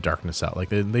bit of the darkness out. Like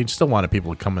they still wanted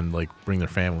people to come and like bring their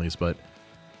families, but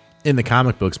in the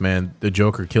comic books, man, the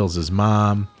Joker kills his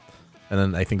mom, and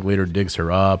then I think later digs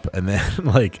her up, and then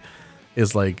like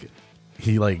is like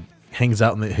he like hangs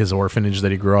out in his orphanage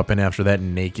that he grew up in after that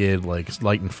naked, like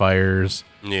lighting fires.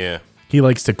 Yeah. He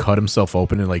likes to cut himself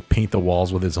open and like paint the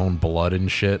walls with his own blood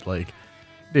and shit. Like,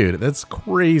 dude, that's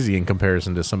crazy in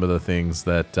comparison to some of the things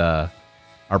that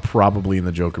are probably in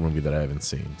the Joker movie that I haven't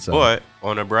seen. So, but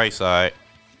on the bright side,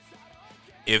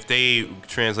 if they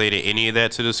translated any of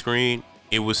that to the screen,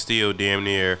 it would still damn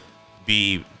near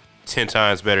be 10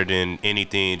 times better than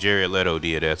anything Jared Leto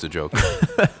did as a Joker.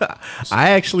 I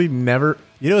actually never.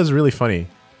 You know, it's really funny.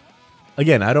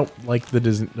 Again, I don't like the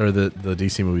Disney or the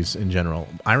DC movies in general.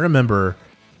 I remember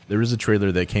there was a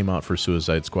trailer that came out for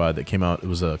Suicide Squad that came out. It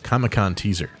was a Comic-Con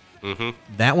teaser. Mm-hmm.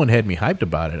 That one had me hyped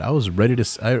about it. I was ready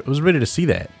to see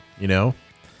that, you know?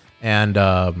 And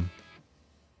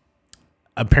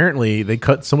apparently they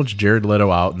cut so much Jared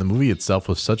Leto out, and the movie itself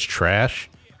was such trash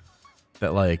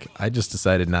that, like, I just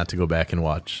decided not to go back and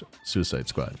watch Suicide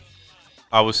Squad.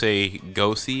 I would say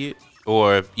go see it,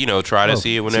 or try to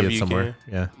see it whenever you somewhere.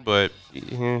 can. Yeah, but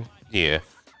yeah,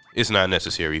 it's not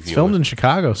necessary. It's filmed in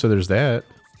Chicago, so there's that,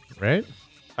 right?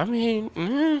 I mean,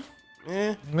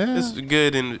 it's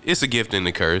good, and it's a gift and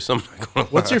a curse. I'm not gonna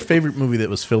What's lie. your favorite movie that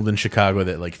was filmed in Chicago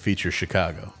that like features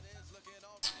Chicago?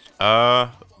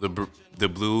 The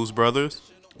Blues Brothers.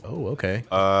 Oh, okay.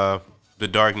 The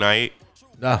Dark Knight.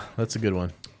 Ah, that's a good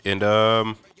one. And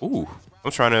I'm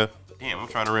trying to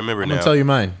remember I'm now. gonna tell you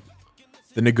mine.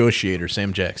 The Negotiator,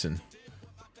 Sam Jackson.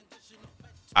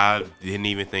 I didn't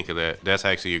even think of that. That's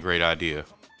actually a great idea.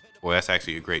 Well, that's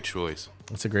actually a great choice.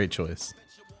 That's a great choice.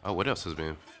 Oh, what else has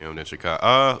been filmed in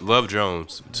Chicago? Love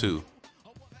Jones too.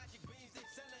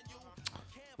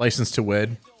 License to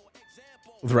Wed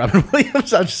with Robin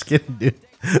Williams. I'm just kidding, dude.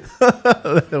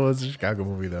 That was a Chicago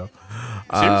movie, though.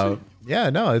 Seriously? Yeah,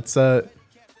 no, it's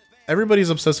everybody's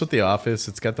obsessed with The Office.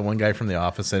 It's got the one guy from The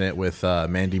Office in it with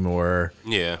Mandy Moore.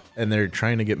 Yeah. And they're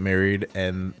trying to get married,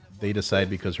 and they decide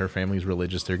because her family's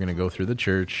religious, they're going to go through the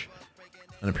church.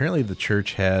 And apparently the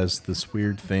church has this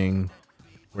weird thing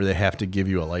where they have to give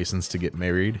you a license to get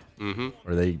married,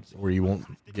 where you won't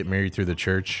get married through the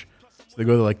church. So they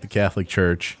go to like the Catholic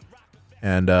church,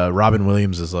 and Robin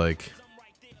Williams is like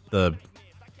the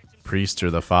priest or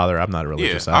the father. I'm not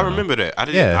religious. Yeah, I remember that. I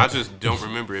didn't. Yeah. I just don't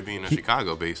remember it being a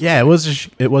Chicago based. Yeah, it was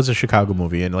a Chicago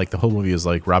movie, and like the whole movie is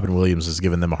like Robin Williams is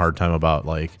giving them a hard time about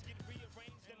like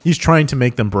he's trying to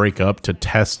make them break up to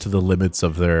test the limits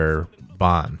of their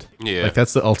bond. Yeah, like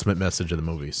that's the ultimate message of the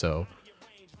movie. So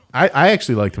I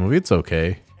actually like the movie. It's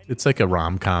okay. It's like a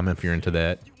rom-com if you're into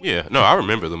that. Yeah, no, I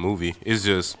remember the movie. It's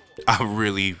just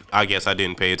I guess I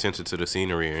didn't pay attention to the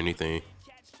scenery or anything.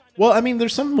 Well, I mean,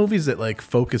 there's some movies that like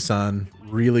focus on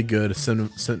really good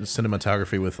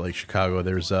cinematography with like Chicago.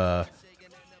 There's that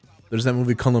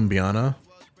movie Colombiana.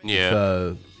 Yeah.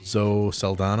 With, Zoe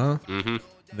Saldana. Mm-hmm.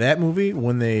 That movie,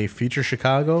 when they feature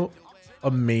Chicago,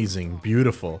 amazing,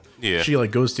 beautiful. Yeah. She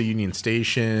like goes to Union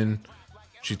Station.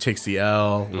 She takes the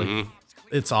L. Like,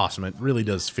 it's awesome. It really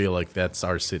does feel like that's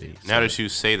our city. Now that you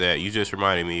say that, you just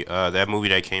reminded me. That movie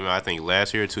that came out, I think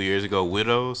last year or 2 years ago,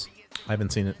 Widows. I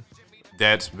haven't seen it.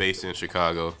 That's based in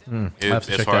Chicago. I'll have to As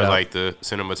check far that as out. like the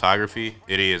cinematography,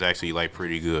 it is actually like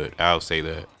pretty good. I'll say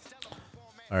that.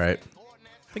 All right.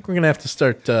 I think we're gonna have to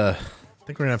start.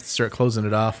 Closing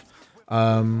it off.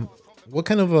 What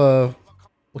kind of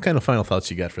final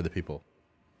thoughts you got for the people?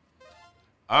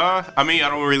 I mean, I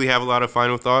don't really have a lot of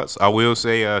final thoughts. I will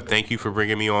say thank you for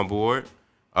bringing me on board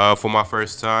for my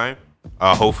first time.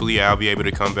 Hopefully, I'll be able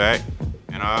to come back.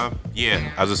 And yeah,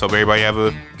 I just hope everybody have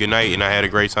a good night. And I had a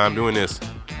great time doing this.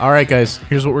 All right, guys.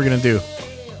 Here's what we're gonna do.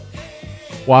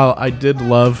 While I did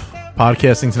love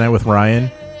podcasting tonight with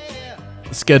Ryan,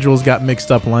 schedules got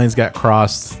mixed up, lines got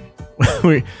crossed.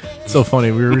 It's so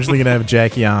funny. We were originally gonna have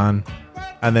Jackie on,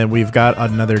 and then we've got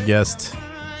another guest,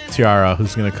 Tiara,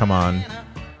 who's gonna come on.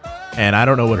 And I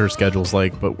don't know what her schedule's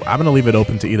like, but I'm going to leave it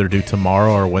open to either do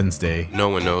tomorrow or Wednesday. No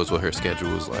one knows what her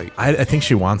schedule is like. I think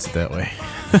she wants it that way.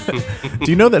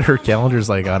 Do you know that her calendar is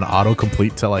like on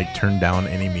autocomplete to like turn down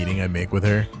any meeting I make with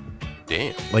her?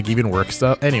 Damn. Like even work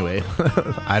stuff? Anyway,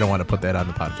 I don't want to put that on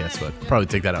the podcast, but probably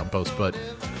take that out in post. But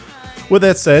with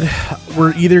that said,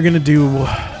 we're either going to do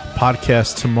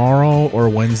podcast tomorrow or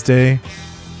Wednesday.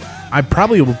 I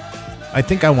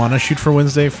think I want to shoot for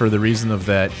Wednesday for the reason of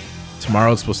that.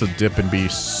 Tomorrow it's supposed to dip and be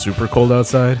super cold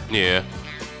outside. Yeah.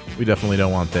 We definitely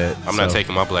don't want that. I'm not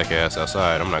taking my black ass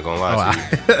outside. I'm not going to lie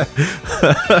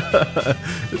to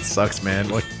you. It sucks, man.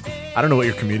 Like, I don't know what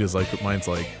your commute is like, but mine's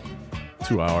like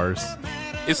 2 hours.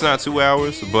 It's not 2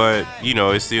 hours, but,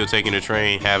 it's still taking the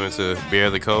train, having to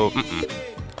bear the cold.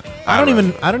 I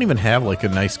don't even have like a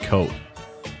nice coat.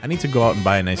 I need to go out and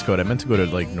buy a nice coat. I meant to go to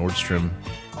like Nordstrom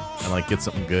and like get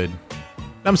something good.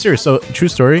 I'm serious. So, true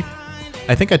story.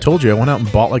 I think I told you I went out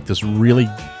and bought like this really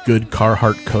good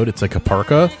Carhartt coat. It's like a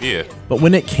parka. Yeah. But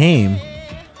when it came,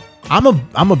 I'm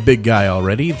a big guy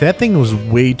already. That thing was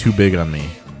way too big on me.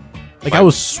 Like I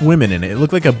was swimming in it. It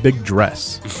looked like a big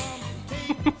dress.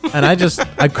 And I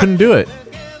couldn't do it.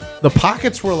 The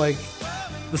pockets were like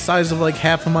the size of like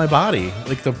half of my body.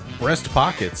 Like the breast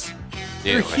pockets.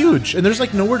 Yeah, They're huge. And there's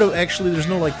like nowhere to there's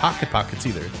no like pockets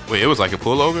either. Wait, it was like a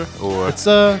pullover? Or It's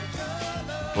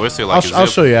or it's still like I'll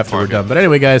show you after we're done. But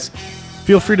anyway, guys,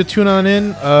 feel free to tune on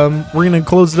in. We're going to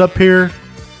close it up here.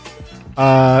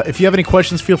 If you have any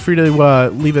questions, feel free to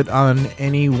leave it on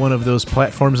any one of those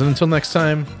platforms. And until next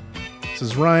time, this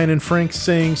is Ryan and Frank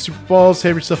saying Super Balls.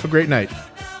 Have yourself a great night.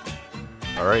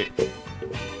 All right.